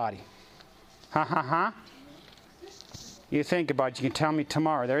white body? Ha ha ha. You think about it, you can tell me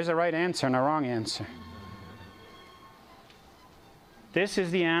tomorrow. There is a right answer and a wrong answer. This is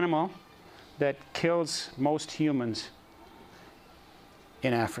the animal that kills most humans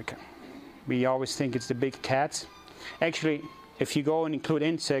in Africa. We always think it's the big cats. Actually, if you go and include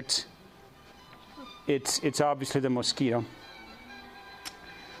insects, it's obviously the mosquito.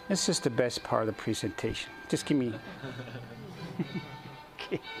 It's just the best part of the presentation. Just give me.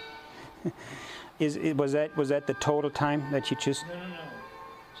 Okay. Was that the total time that you just? No.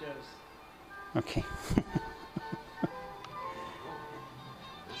 Just. Okay.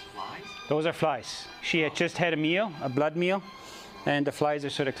 Flies? Those are flies. She had just had a meal, a blood meal, and the flies are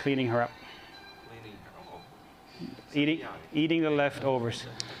sort of cleaning her up. Eating the leftovers.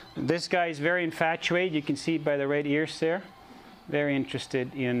 This guy is very infatuated. You can see it by the red ears there. Very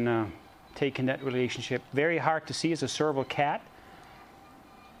interested in taking that relationship. Very hard to see is a serval cat.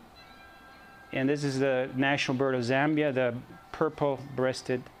 And this is the national bird of Zambia, the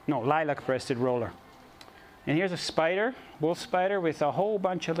lilac-breasted roller. And here's a spider, wolf spider, with a whole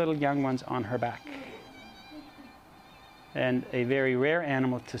bunch of little young ones on her back. And a very rare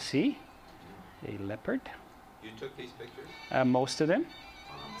animal to see, a leopard. You took these pictures? Most of them.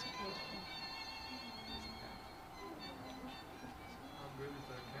 How good is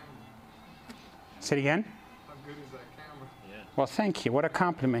that camera? Say it again. How good is that camera? Well, thank you. What a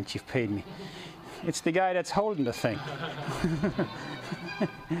compliment you've paid me. It's the guy that's holding the thing.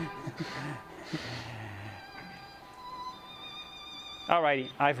 All righty.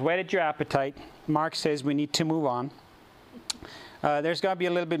 I've whetted your appetite. Mark says we need to move on. There's got to be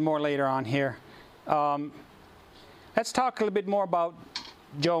a little bit more later on here. Let's talk a little bit more about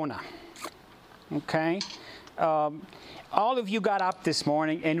Jonah. Okay? All of you got up this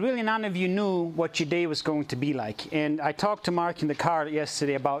morning, and really none of you knew what your day was going to be like. And I talked to Mark in the car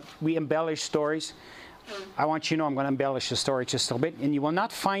yesterday about we embellish stories. I want you to know I'm going to embellish the story just a little bit, and you will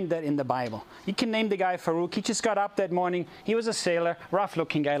not find that in the Bible. You can name the guy Farouk. He just got up that morning. He was a sailor,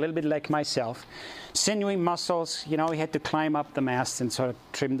 rough-looking guy, a little bit like myself. Sinewy muscles. You know, he had to climb up the mast and sort of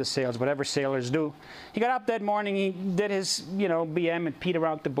trim the sails, whatever sailors do. He got up that morning. He did his, BM and peed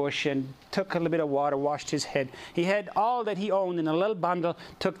around the bush and took a little bit of water, washed his head. He had all that he owned in a little bundle,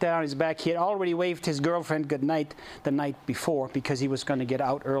 took that on his back. He had already waved his girlfriend good night the night before because he was going to get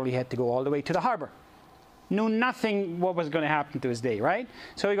out early. He had to go all the way to the harbor. Knew nothing what was going to happen to his day, right?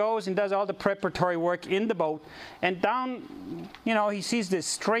 So he goes and does all the preparatory work in the boat, and down, he sees this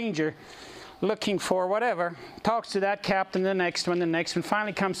stranger looking for whatever, talks to that captain, the next one,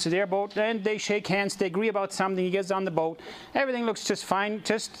 finally comes to their boat, and they shake hands, they agree about something, he gets on the boat, everything looks just fine,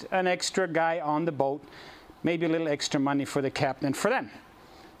 just an extra guy on the boat, maybe a little extra money for the captain for them.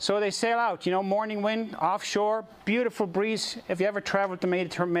 So they sail out, morning wind, offshore, beautiful breeze. If you ever traveled the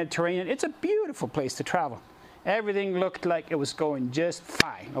Mediterranean, it's a beautiful place to travel. Everything looked like it was going just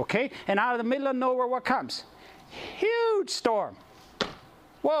fine, okay? And out of the middle of nowhere, what comes? Huge storm.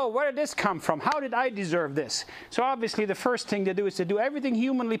 Whoa, where did this come from? How did I deserve this? So obviously the first thing to do is to do everything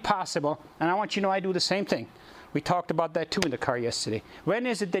humanly possible, and I want you to know I do the same thing. We talked about that too in the car yesterday. When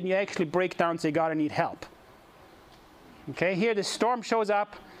is it that you actually break down and say, God, I need help? Okay, here the storm shows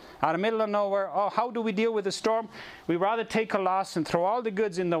up. Out of the middle of nowhere. Oh, how do we deal with the storm? We rather take a loss and throw all the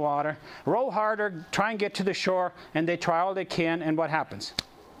goods in the water, row harder, try and get to the shore, and they try all they can, and what happens?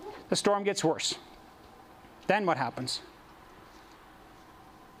 The storm gets worse. Then what happens?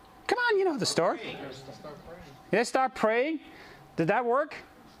 Come on, you know the story. They start praying. Did that work?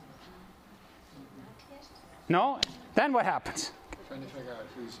 No? Then what happens?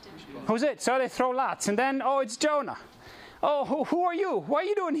 Who's it? So they throw lots, and then, it's Jonah. Oh, who are you? What are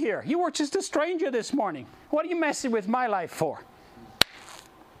you doing here? You were just a stranger this morning. What are you messing with my life for?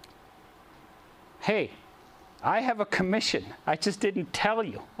 Hey, I have a commission. I just didn't tell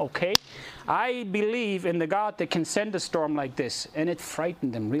you, okay? I believe in the God that can send a storm like this. And it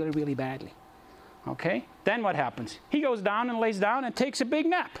frightened them really, really badly. Okay? Then what happens? He goes down and lays down and takes a big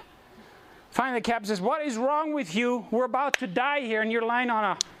nap. Finally, the captain says, what is wrong with you? We're about to die here, and you're lying on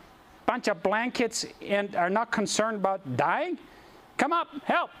a bunch of blankets and are not concerned about dying? Come up,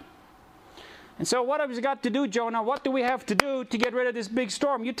 help. And so what have we got to do, Jonah? What do we have to do to get rid of this big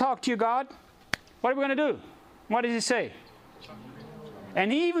storm? You talk to your God. What are we going to do? What does he say?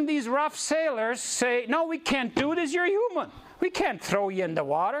 And even these rough sailors say, no, we can't do this. You're human. We can't throw you in the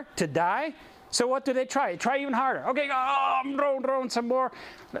water to die. So what do they try? Try even harder. Okay, I'm throwing some more.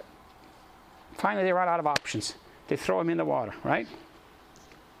 Finally, they run out of options. They throw him in the water, right?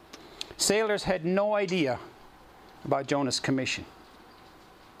 Sailors had no idea about Jonah's commission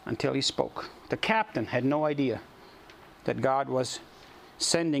until he spoke. The captain had no idea that God was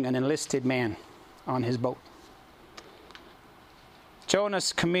sending an enlisted man on his boat.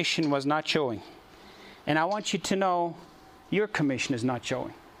 Jonah's commission was not showing. And I want you to know your commission is not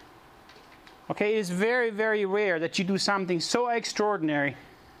showing. Okay, it is very, very rare that you do something so extraordinary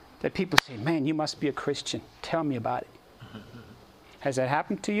that people say, man, you must be a Christian. Tell me about it. Has that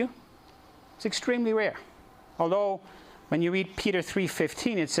happened to you? It's extremely rare. Although, when you read Peter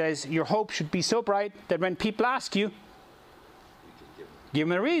 3:15, it says, your hope should be so bright that when people ask you, give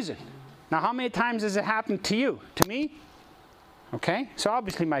them a reason. Now, how many times has it happened to you? To me? Okay, so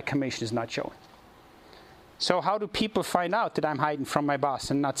obviously my commission is not showing. So how do people find out that I'm hiding from my boss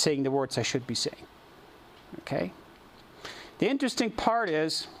and not saying the words I should be saying? Okay. The interesting part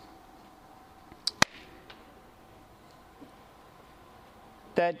is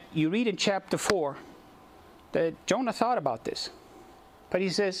that you read in chapter 4 that Jonah thought about this. But he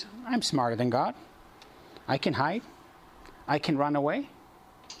says, I'm smarter than God. I can hide. I can run away.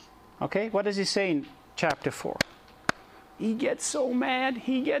 Okay, what does he say in chapter 4? He gets so mad.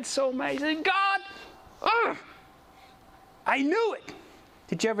 He says, God, I knew it.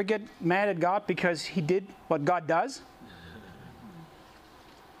 Did you ever get mad at God because he did what God does?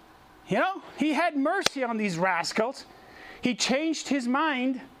 You know, he had mercy on these rascals. He changed his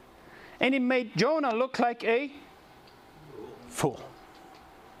mind, and he made Jonah look like a fool.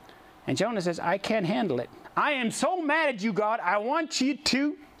 And Jonah says, I can't handle it. I am so mad at you, God. I want you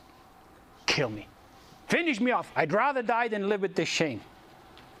to kill me. Finish me off. I'd rather die than live with this shame.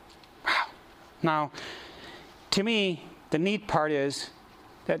 Wow. Now, to me, the neat part is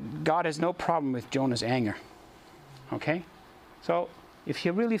that God has no problem with Jonah's anger. Okay? So, if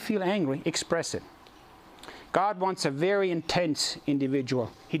you really feel angry, express it. God wants a very intense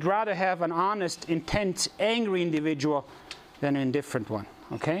individual. He'd rather have an honest, intense, angry individual than an indifferent one.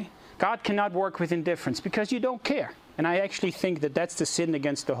 Okay? God cannot work with indifference because you don't care. And I actually think that that's the sin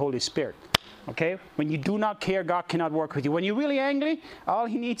against the Holy Spirit. Okay? When you do not care, God cannot work with you. When you're really angry, all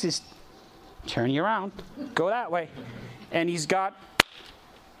he needs is turn you around. Go that way. And he's got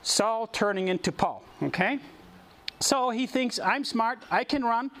Saul turning into Paul. Okay? So he thinks, I'm smart. I can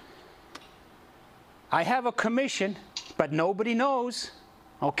run. I have a commission, but nobody knows.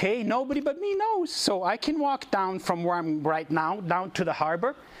 Okay? Nobody but me knows. So I can walk down from where I'm right now, down to the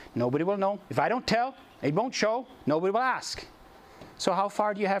harbor. Nobody will know. If I don't tell, it won't show. Nobody will ask. So how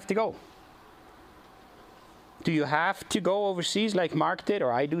far do you have to go? Do you have to go overseas like Mark did,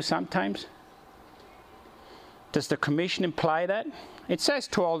 or I do sometimes? Does the commission imply that? It says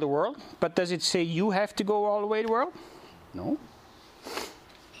to all the world, but does it say you have to go all the way to the world? No.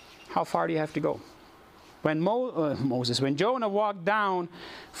 How far do you have to go? When when Jonah walked down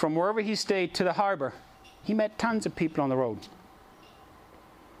from wherever he stayed to the harbor, he met tons of people on the road.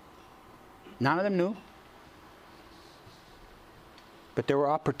 None of them knew. But there were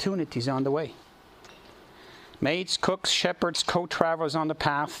opportunities on the way. Maids, cooks, shepherds, co-travelers on the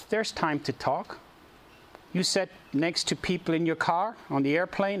path. There's time to talk. You sat next to people in your car, on the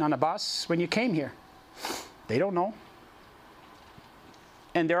airplane, on a bus when you came here. They don't know.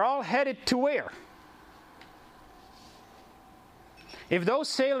 And they're all headed to where? If those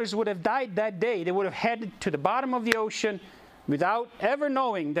sailors would have died that day, they would have headed to the bottom of the ocean without ever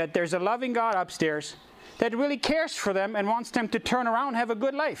knowing that there's a loving God upstairs that really cares for them and wants them to turn around and have a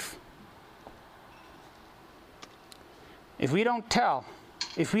good life. If we don't tell,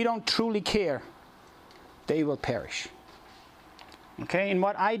 if we don't truly care, they will perish. Okay? And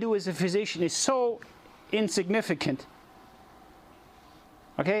what I do as a physician is so insignificant.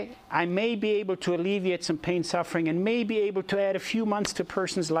 Okay? I may be able to alleviate some pain, suffering, and may be able to add a few months to a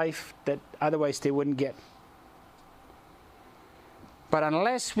person's life that otherwise they wouldn't get. But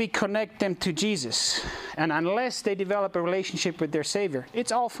unless we connect them to Jesus, and unless they develop a relationship with their Savior,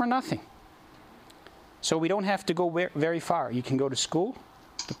 it's all for nothing. So we don't have to go very far. You can go to school,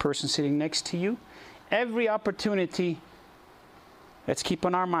 the person sitting next to you. Every opportunity, let's keep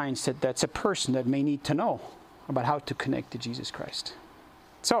on our minds that that's a person that may need to know about how to connect to Jesus Christ.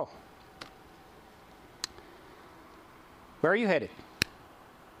 So, where are you headed?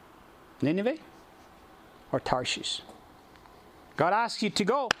 Nineveh or Tarshish? God asks you to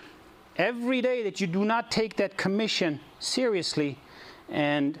go. Every day that you do not take that commission seriously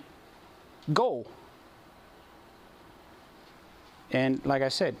and go. And like I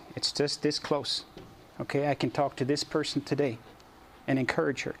said, it's just this close. Okay, I can talk to this person today and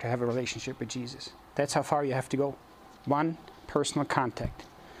encourage her to have a relationship with Jesus. That's how far you have to go. One personal contact.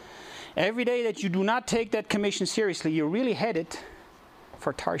 Every day that you do not take that commission seriously, you're really headed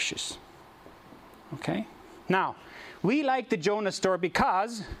for Tarshish. Okay? Now, we like the Jonah story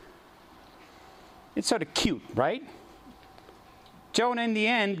because it's sort of cute, right? Jonah in the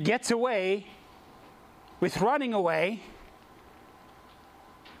end gets away with running away.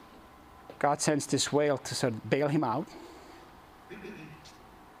 God sends this whale to sort of bail him out.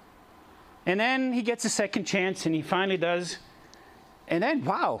 And then he gets a second chance, and he finally does. And then,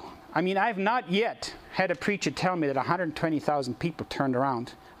 wow. I mean, I've not yet had a preacher tell me that 120,000 people turned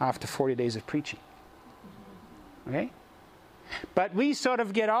around after 40 days of preaching. Okay? But we sort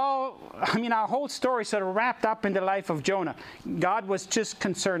of get our whole story sort of wrapped up in the life of Jonah. God was just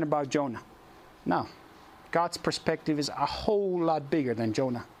concerned about Jonah. No. God's perspective is a whole lot bigger than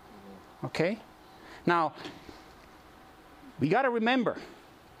Jonah. Okay? Now, we got to remember,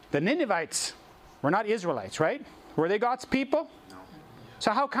 the Ninevites were not Israelites, right? Were they God's people? No.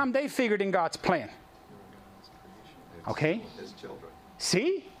 So how come they figured in God's plan? Okay? His children.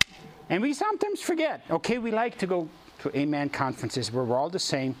 See? And we sometimes forget. Okay, we like to go to Amen conferences where we're all the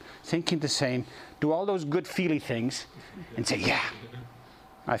same, thinking the same, do all those good feely things, and say, yeah,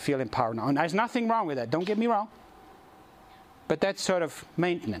 I feel empowered now. And there's nothing wrong with that. Don't get me wrong. But that's sort of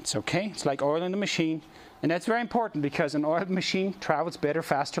maintenance, okay? It's like oil in the machine. And that's very important because an oiled machine travels better,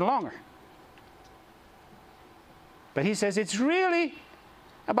 faster, longer. But he says it's really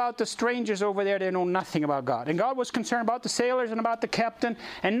about the strangers over there. They know nothing about God. And God was concerned about the sailors and about the captain.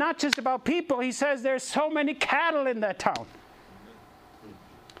 And not just about people. He says there's so many cattle in that town.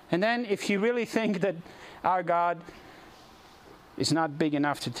 And then if you really think that our God is not big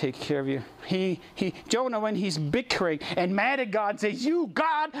enough to take care of you. Jonah, when he's bickering and mad at God, says, you,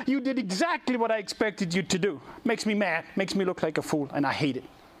 God, you did exactly what I expected you to do. Makes me mad, makes me look like a fool, and I hate it.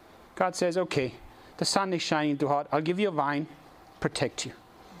 God says, okay, the sun is shining too hot. I'll give you a vine, protect you.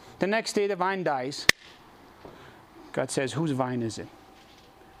 The next day the vine dies. God says, whose vine is it?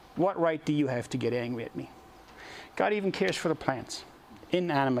 What right do you have to get angry at me? God even cares for the plants,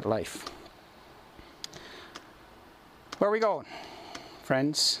 inanimate life. Where are we going,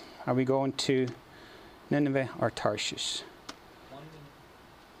 friends? Are we going to Nineveh or Tarshish? 1 minute.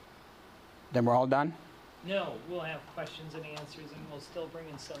 Then we're all done? No, we'll have questions and answers, and we'll still bring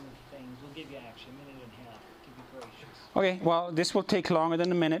in some of the things. We'll give you actually a minute and a half to be gracious. Okay, well, this will take longer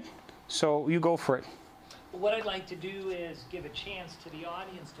than a minute, so you go for it. What I'd like to do is give a chance to the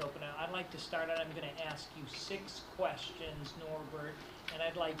audience to open up. I'd like to start out. I'm going to ask you 6 questions, Norbert, and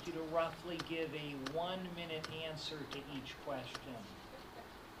I'd like you to roughly give a 1-minute answer to each question.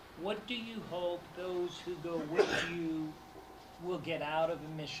 What do you hope those who go with you will get out of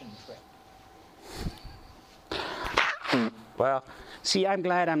a mission trip? Well, see, I'm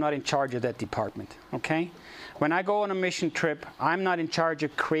glad I'm not in charge of that department, okay? When I go on a mission trip, I'm not in charge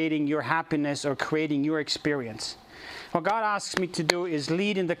of creating your happiness or creating your experience. What God asks me to do is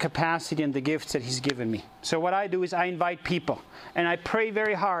lead in the capacity and the gifts that He's given me. So what I do is I invite people, and I pray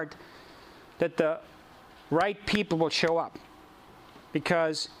very hard that the right people will show up.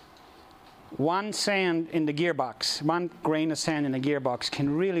 Because one sand in the gearbox, one grain of sand in the gearbox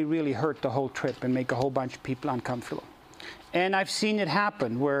can really, really hurt the whole trip and make a whole bunch of people uncomfortable. And I've seen it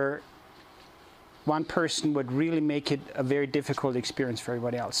happen where one person would really make it a very difficult experience for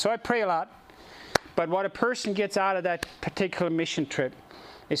everybody else. So I pray a lot. But what a person gets out of that particular mission trip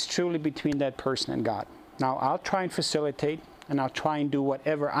is truly between that person and God. Now, I'll try and facilitate, and I'll try and do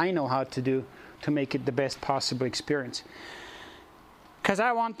whatever I know how to do to make it the best possible experience. Because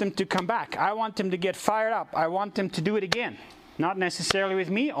I want them to come back. I want them to get fired up. I want them to do it again. Not necessarily with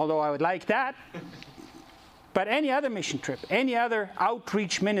me, although I would like that. But any other mission trip, any other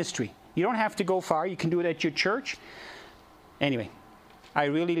outreach ministry. You don't have to go far. You can do it at your church. Anyway, I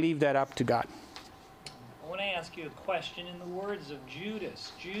really leave that up to God. I want to ask you a question in the words of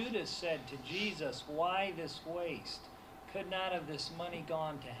Judas. Judas said to Jesus, why this waste? Could not have this money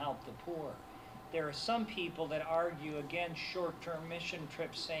gone to help the poor? there are some people that argue against short-term mission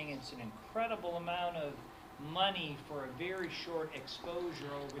trips, saying it's an incredible amount of money for a very short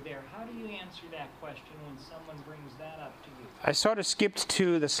exposure over there. How do you answer that question when someone brings that up to you? I sort of skipped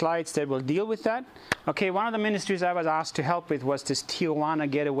to the slides that will deal with that. Okay, one of the ministries I was asked to help with was this Tijuana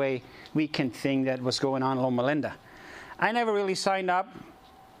getaway weekend thing that was going on in Loma Linda. I never really signed up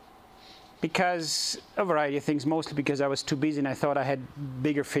because a variety of things, mostly because I was too busy and I thought I had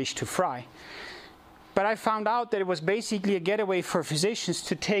bigger fish to fry. But I found out that it was basically a getaway for physicians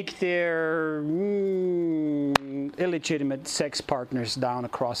to take their illegitimate sex partners down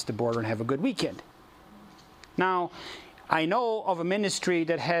across the border and have a good weekend. Now, I know of a ministry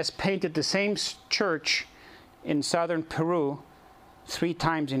that has painted the same church in southern Peru 3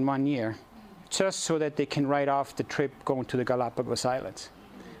 times in 1 year, just so that they can write off the trip going to the Galapagos Islands.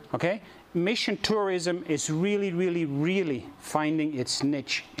 Okay? Mission tourism is really, really, really finding its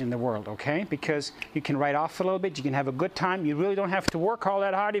niche in the world, okay? Because you can write off a little bit, you can have a good time, you really don't have to work all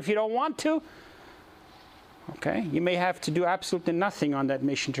that hard if you don't want to. Okay? You may have to do absolutely nothing on that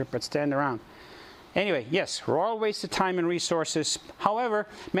mission trip, but stand around. Anyway, yes, we're all waste of time and resources. However,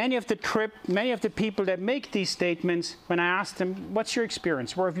 many of the people that make these statements, when I ask them, what's your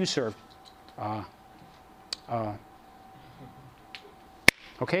experience? Where have you served?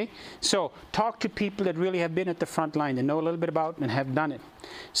 Okay? So, talk to people that really have been at the front line, that know a little bit about and have done it.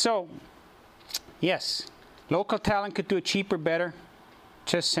 So, yes, local talent could do it cheaper, better.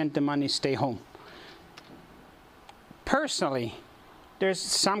 Just send the money, stay home. Personally, there's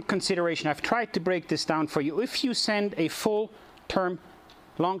some consideration. I've tried to break this down for you. If you send a full-term,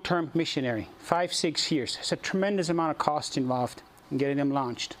 long-term missionary, 5-6 years, there's a tremendous amount of cost involved in getting them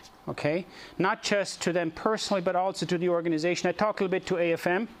launched. Okay? Not just to them personally, but also to the organization. I talk a little bit to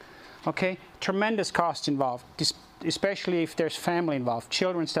AFM. Okay? Tremendous cost involved, especially if there's family involved,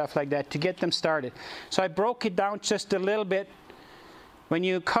 children, stuff like that, to get them started. So I broke it down just a little bit. When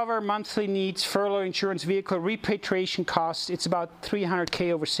you cover monthly needs, furlough insurance, vehicle, repatriation costs, it's about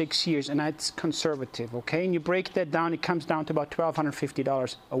 $300K over 6 years, and that's conservative. Okay? And you break that down, it comes down to about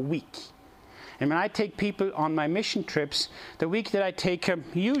 $1,250 a week. And when I take people on my mission trips, the week that I take them,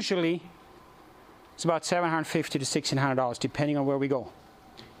 usually it's about $750 to $1,600, depending on where we go.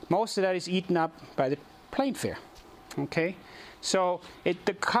 Most of that is eaten up by the plane fare. Okay? So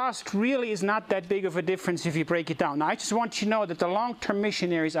the cost really is not that big of a difference if you break it down. Now, I just want you to know that the long-term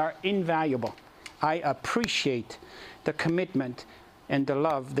missionaries are invaluable. I appreciate the commitment and the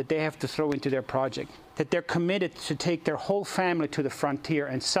love that they have to throw into their project, that they're committed to take their whole family to the frontier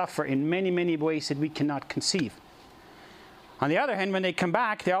and suffer in many, many ways that we cannot conceive. On the other hand, when they come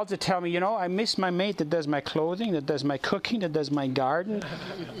back, they also tell me, you know, I miss my mate that does my clothing, that does my cooking, that does my garden.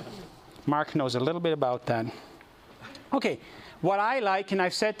 Mark knows a little bit about that. Okay, what I like, and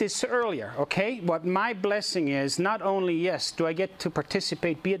I've said this earlier, okay, what my blessing is, not only, yes, do I get to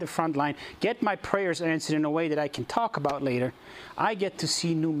participate, be at the front line, get my prayers answered in a way that I can talk about later, I get to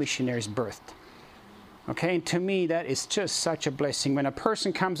see new missionaries birthed. Okay, and to me, that is just such a blessing. When a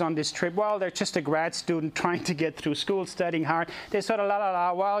person comes on this trip, well, they're just a grad student trying to get through school, studying hard. They sort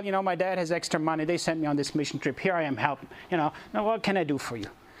of well, you know, my dad has extra money. They sent me on this mission trip. Here I am helping. You know, now what can I do for you?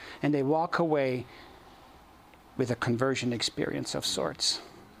 And they walk away with a conversion experience of sorts,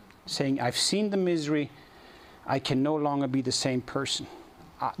 saying, I've seen the misery. I can no longer be the same person.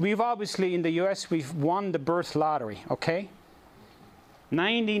 We've obviously, in the U.S., we've won the birth lottery, okay?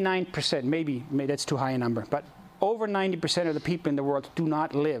 99%, maybe that's too high a number, but over 90% of the people in the world do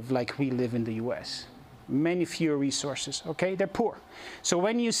not live like we live in the U.S. Many fewer resources, okay? They're poor. So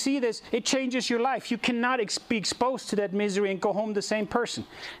when you see this, it changes your life. You cannot be exposed to that misery and go home the same person.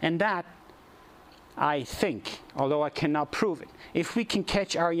 And that, I think, although I cannot prove it, if we can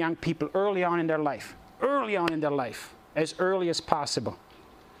catch our young people early on in their life, as early as possible,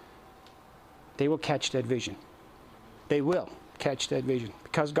 they will catch that vision. They will catch that vision,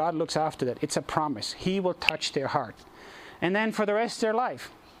 because God looks after that. It's a promise. He will touch their heart. And then for the rest of their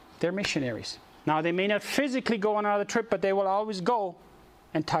life, they're missionaries. Now, they may not physically go on another trip, but they will always go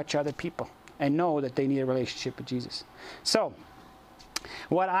and touch other people and know that they need a relationship with Jesus. So,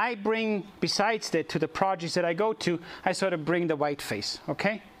 what I bring besides that to the projects that I go to, I sort of bring the white face,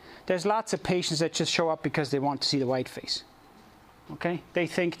 okay? There's lots of patients that just show up because they want to see the white face, okay? They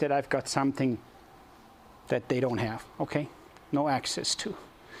think that I've got something that they don't have, okay? No access to.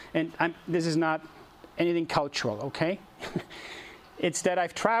 And this is not anything cultural, okay? It's that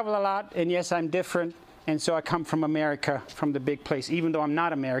I've traveled a lot, and yes, I'm different, and so I come from America, from the big place. Even though I'm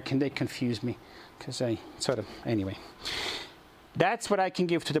not American, they confuse me, because I sort of, anyway. That's what I can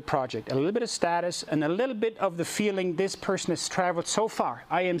give to the project. A little bit of status and a little bit of the feeling this person has traveled so far.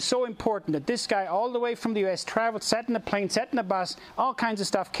 I am so important that this guy all the way from the US traveled, sat in a plane, sat in a bus, all kinds of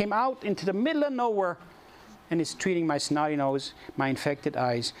stuff, came out into the middle of nowhere and is treating my snotty nose, my infected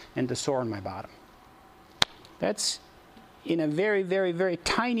eyes, and the sore on my bottom. That's in a very, very, very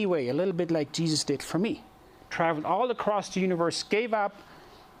tiny way, a little bit like Jesus did for me. Traveled all across the universe, gave up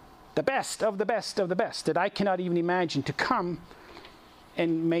the best of the best of the best that I cannot even imagine to come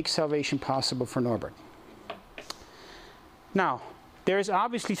and make salvation possible for Norbert. Now, there's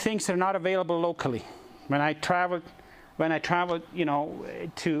obviously things that are not available locally. When I traveled, to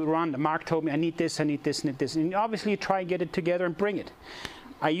Rwanda, Mark told me, I need this, I need this, I need this. And obviously you try and get it together and bring it.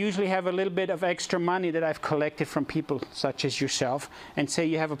 I usually have a little bit of extra money that I've collected from people such as yourself and say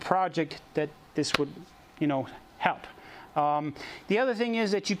you have a project that this would, help. The other thing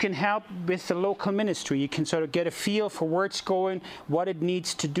is that you can help with the local ministry. You can sort of get a feel for where it's going, what it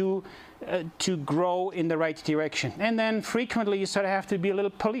needs to do to grow in the right direction. And then frequently you sort of have to be a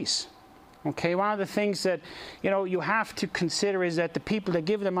little police. Okay, one of the things that you have to consider is that the people that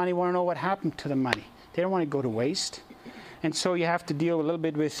give the money want to know what happened to the money. They don't want to go to waste. And so you have to deal a little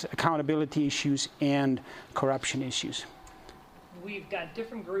bit with accountability issues and corruption issues. We've got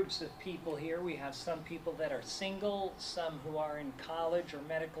different groups of people here. We have some people that are single, some who are in college or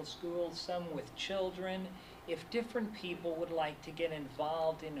medical school, some with children. If different people would like to get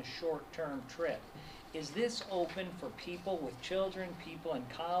involved in a short-term trip, is this open for people with children, people in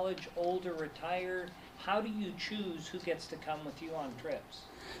college, older, retired? How do you choose who gets to come with you on trips?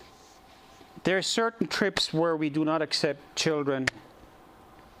 There are certain trips where we do not accept children,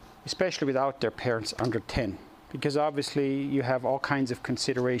 especially without their parents, under 10. Because obviously you have all kinds of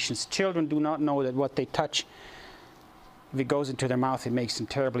considerations. Children do not know that what they touch, if it goes into their mouth, it makes them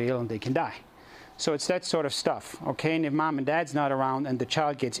terribly ill and they can die. So it's that sort of stuff, okay? And if mom and dad's not around and the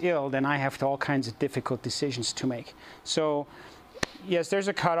child gets ill, then I have all kinds of difficult decisions to make. So yes, there's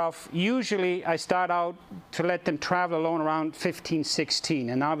a cutoff. Usually I start out to let them travel alone around 15,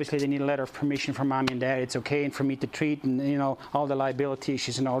 16. And obviously they need a letter of permission from mom and dad. It's okay and for me to treat and, all the liability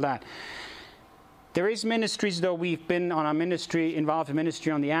issues and all that. There is ministries, though. We've been on involved in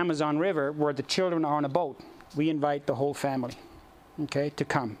ministry on the Amazon River where the children are on a boat. We invite the whole family, okay, to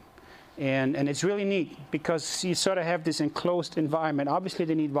come. And it's really neat because you sort of have this enclosed environment. Obviously,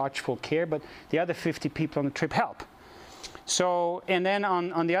 they need watchful care, but the other 50 people on the trip help. So, and then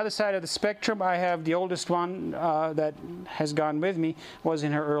on the other side of the spectrum, I have the oldest one that has gone with me, was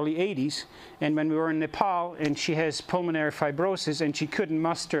in her early 80s. And when we were in Nepal, and she has pulmonary fibrosis, and she couldn't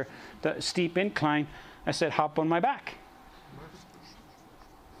muster the steep incline, I said, hop on my back.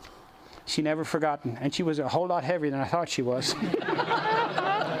 She never forgotten. And she was a whole lot heavier than I thought she was.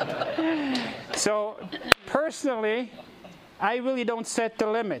 So, personally, I really don't set the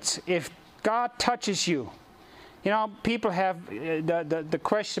limits. If God touches you, people have the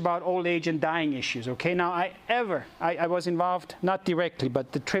question about old age and dying issues, okay? Now, I was involved, not directly,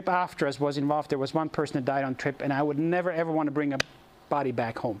 but the trip after us was involved. There was one person that died on trip, and I would never, ever want to bring a body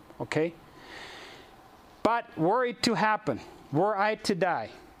back home, okay? But were it to happen, were I to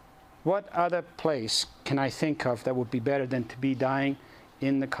die, what other place can I think of that would be better than to be dying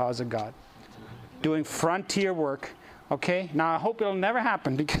in the cause of God? Doing frontier work. Okay, now I hope it'll never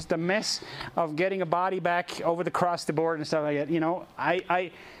happen because the mess of getting a body back over across the board and stuff like that,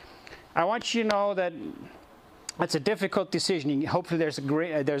 I want you to know that it's a difficult decision. Hopefully there's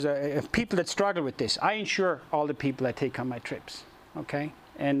people that struggle with this. I insure all the people I take on my trips, okay?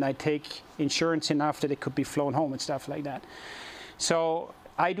 And I take insurance enough that it could be flown home and stuff like that. So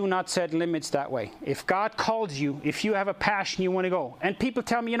I do not set limits that way. If God calls you, if you have a passion, you want to go. And people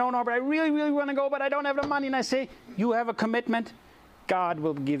tell me, Norbert, I really, really want to go, but I don't have the money. And I say, you have a commitment, God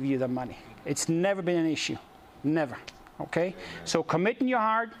will give you the money. It's never been an issue. Never. Okay? So commit in your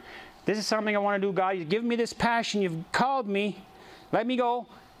heart. This is something I want to do, God. You've given me this passion. You've called me. Let me go.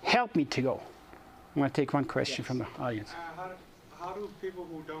 Help me to go. I'm going to take one question from the audience. How do people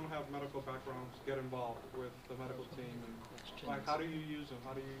who don't have medical backgrounds get involved with the medical team? And how do you use them?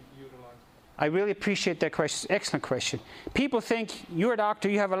 How do you utilize them? I really appreciate that question. Excellent question. People think you're a doctor,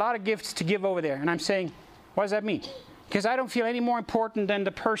 you have a lot of gifts to give over there. And I'm saying, what does that mean? Because I don't feel any more important than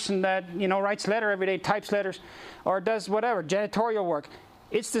the person that, writes letter every day, types letters, or does whatever, janitorial work.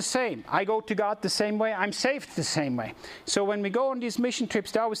 It's the same. I go to God the same way. I'm saved the same way. So when we go on these mission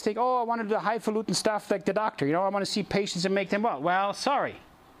trips, they always think, I want to do the highfalutin stuff like the doctor. I want to see patients and make them well. Well, sorry.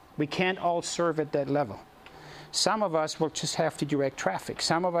 We can't all serve at that level. Some of us will just have to direct traffic.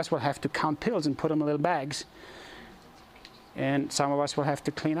 Some of us will have to count pills and put them in little bags. And some of us will have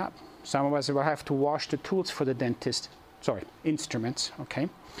to clean up. Some of us will have to wash the tools for the dentist. instruments, okay,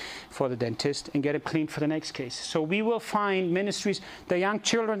 for the dentist, and get it cleaned for the next case. So we will find ministries. The young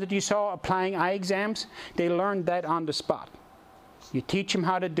children that you saw applying eye exams, they learned that on the spot. You teach them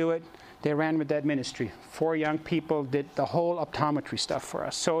how to do it. They ran with that ministry. 4 young people did the whole optometry stuff for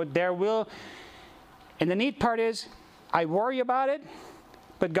us. So there will, and the neat part is, I worry about it,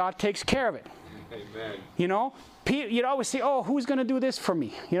 but God takes care of it. Amen. You know, you'd always say, oh, who's going to do this for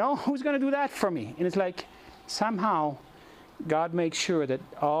me? You know, who's going to do that for me? And it's like, somehow, God makes sure that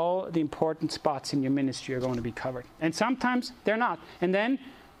all the important spots in your ministry are going to be covered. And sometimes they're not. And then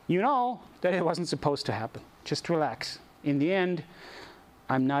you know that it wasn't supposed to happen. Just relax. In the end,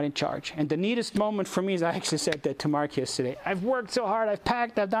 I'm not in charge. And the neatest moment for me is, I actually said that to Mark yesterday. I've worked so hard, I've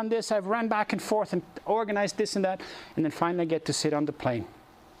packed, I've done this, I've run back and forth and organized this and that. And then finally I get to sit on the plane.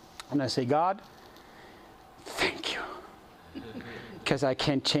 And I say, God, thank you. Because I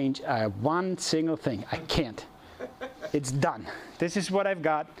can't change one single thing. I can't. It's done. This is what I've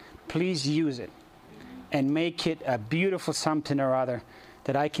got. Please use it. And make it a beautiful something or other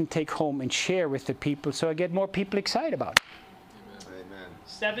that I can take home and share with the people so I get more people excited about it.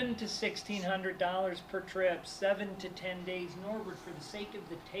 $700 to $1,600 per trip, 7 to 10 days. Norbert, for the sake of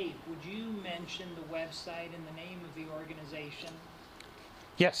the tape, would you mention the website and the name of the organization?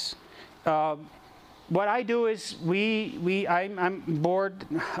 Yes. What I do is I'm board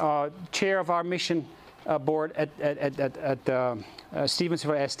chair of our mission board at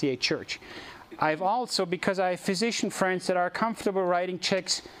Stevensville SDA Church. I've also, because I have physician friends that are comfortable writing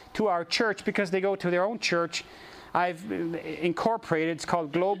checks to our church because they go to their own church, I've incorporated, it's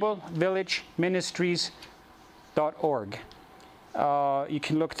called globalvillageministries.org. You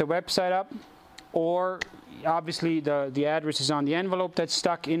can look the website up, or obviously the address is on the envelope that's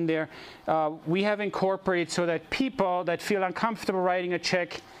stuck in there. We have incorporated so that people that feel uncomfortable writing a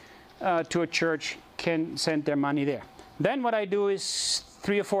check to a church can send their money there. Then what I do is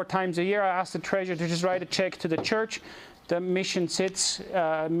 3 or 4 times a year, I ask the treasurer to just write a check to the church. The mission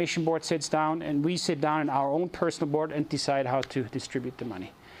board sits down, and we sit down in our own personal board and decide how to distribute the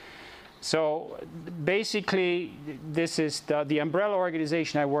money. So basically, this is the umbrella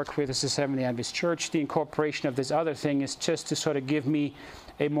organization I work with is the Seventh-day Adventist Church. The incorporation of this other thing is just to sort of give me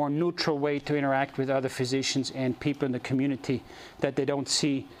a more neutral way to interact with other physicians and people in the community, that they don't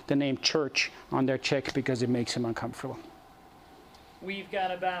see the name church on their check because it makes them uncomfortable. We've got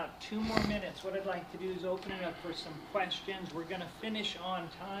about 2 more minutes. What I'd like to do is open it up for some questions. We're going to finish on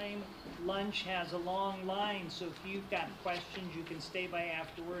time. Lunch has a long line, so if you've got questions, you can stay by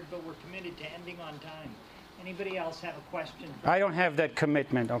afterward, but we're committed to ending on time. Anybody else have a question? I don't have that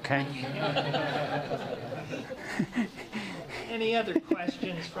commitment, okay? Any other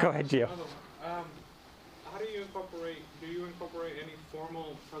questions? Go ahead, Gio. How do you incorporate any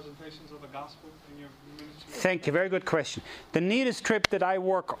formal presentations of the gospel in your ministry? Thank you. Very good question. The neatest trip that I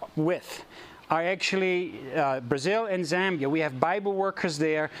work with are actually Brazil and Zambia. We have Bible workers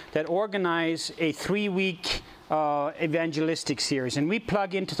there that organize a 3-week evangelistic series, and we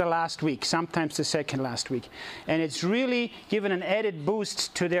plug into the last week, sometimes the second last week. And it's really given an added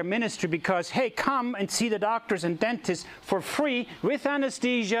boost to their ministry because, hey, come and see the doctors and dentists for free with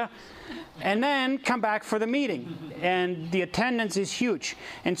anesthesia, and then come back for the meeting. And the attendance is huge.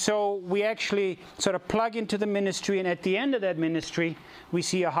 And so we actually sort of plug into the ministry, and at the end of that ministry, we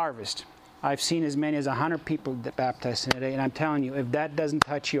see a harvest. I've seen as many as 100 people baptized in a day, and I'm telling you, if that doesn't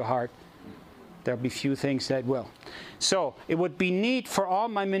touch your heart, there'll be few things that will. So it would be neat for all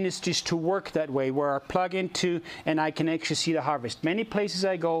my ministries to work that way, where I plug into and I can actually see the harvest. Many places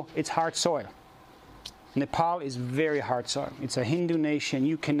I go, it's hard soil. Nepal is very hard soil. It's a Hindu nation.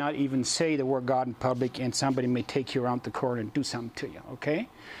 You cannot even say the word God in public, and somebody may take you around the corner and do something to you, okay?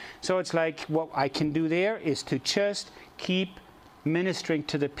 So it's like what I can do there is to just keep ministering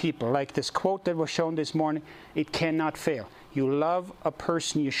to the people. Like this quote that was shown this morning, it cannot fail. You love a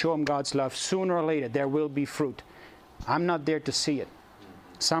person, you show them God's love, sooner or later there will be fruit. I'm not there to see it.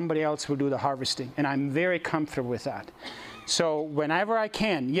 Somebody else will do the harvesting, and I'm very comfortable with that. So whenever I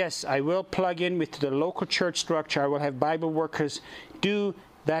can, yes, I will plug in with the local church structure. I will have Bible workers do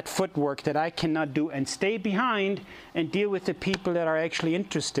that footwork that I cannot do, and stay behind and deal with the people that are actually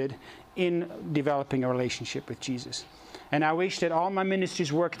interested in developing a relationship with Jesus. And I wish that all my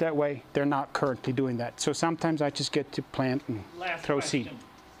ministries work that way. They're not currently doing that. So sometimes I just get to plant and throw seed.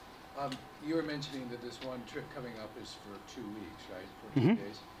 You were mentioning that this one trip coming up is for 2 weeks, right? For 2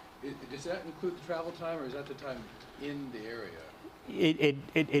 days. Does that include the travel time, or is that the time in the area? It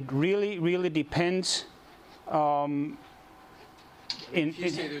really depends. If you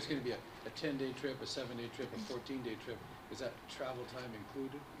say there's going to be a 10-day trip, a 7-day trip, a 14-day trip, is that travel time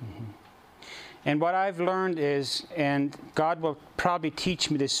included? And what I've learned is, and God will probably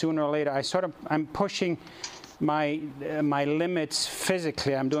teach me this sooner or later, I'm pushing my limits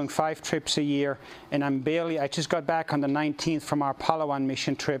physically. I'm doing 5 trips a year, and I just got back on the 19th from our Palawan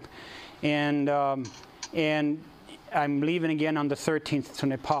mission trip, and I'm leaving again on the 13th to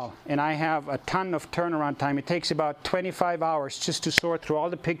Nepal. And I have a ton of turnaround time. It takes about 25 hours just to sort through all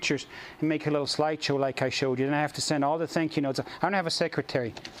the pictures and make a little slideshow like I showed you. Then I have to send all the thank you notes. I don't have a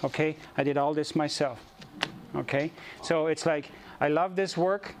secretary, okay? I did all this myself, okay? So it's like, I love this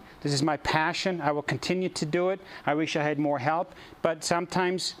work. This is my passion. I will continue to do it. I wish I had more help. But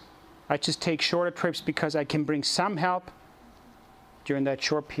sometimes I just take shorter trips because I can bring some help during that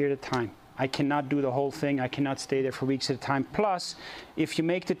short period of time. I cannot do the whole thing. I cannot stay there for weeks at a time. Plus, if you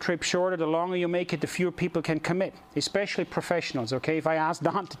make the trip shorter, the longer you make it, the fewer people can commit, especially professionals, okay? If I ask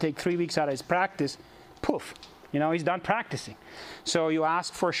Don to take 3 weeks out of his practice, poof, he's done practicing. So you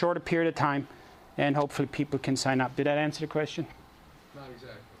ask for a shorter period of time, and hopefully people can sign up. Did that answer the question? Not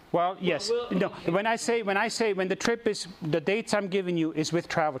exactly. Well, yes. No. When the trip is, the dates I'm giving you is with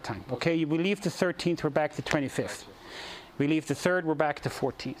travel time, okay? We leave the 13th, we're back the 25th. We leave the 3rd, we're back the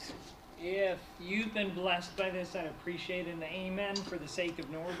 14th. If you've been blessed by this, I'd appreciate an amen for the sake of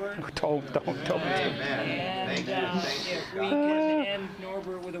Norbert. Don't. Amen. And if we can end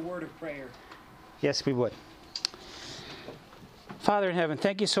Norbert with a word of prayer. Yes, we would. Father in heaven,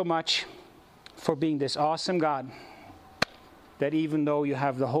 thank you so much for being this awesome God, that even though you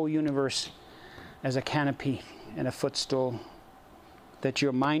have the whole universe as a canopy and a footstool, that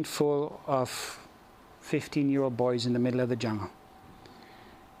you're mindful of 15-year-old boys in the middle of the jungle.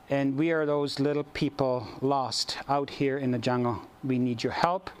 And we are those little people lost out here in the jungle. We need your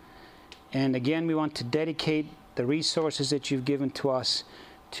help. And again, we want to dedicate the resources that you've given to us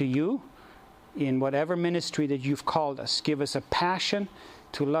to you in whatever ministry that you've called us. Give us a passion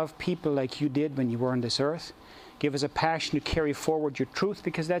to love people like you did when you were on this earth. Give us a passion to carry forward your truth,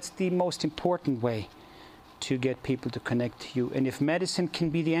 because that's the most important way to get people to connect to you. And if medicine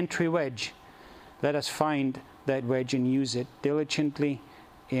can be the entry wedge, let us find that wedge and use it diligently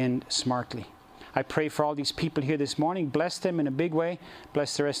and smartly. I pray for all these people here this morning. Bless them in a big way.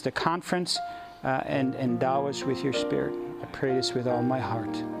 Bless the rest of the conference and endow us with your Spirit. I pray this with all my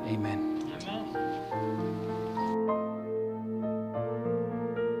heart. Amen.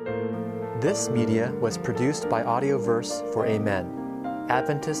 This media was produced by Audioverse for Amen,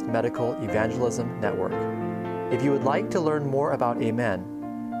 Adventist Medical Evangelism Network. If you would like to learn more about Amen,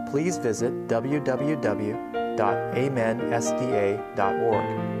 please visit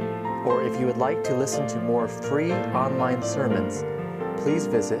www.amensda.org. Or if you would like to listen to more free online sermons, please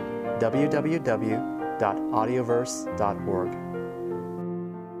visit www.audioverse.org.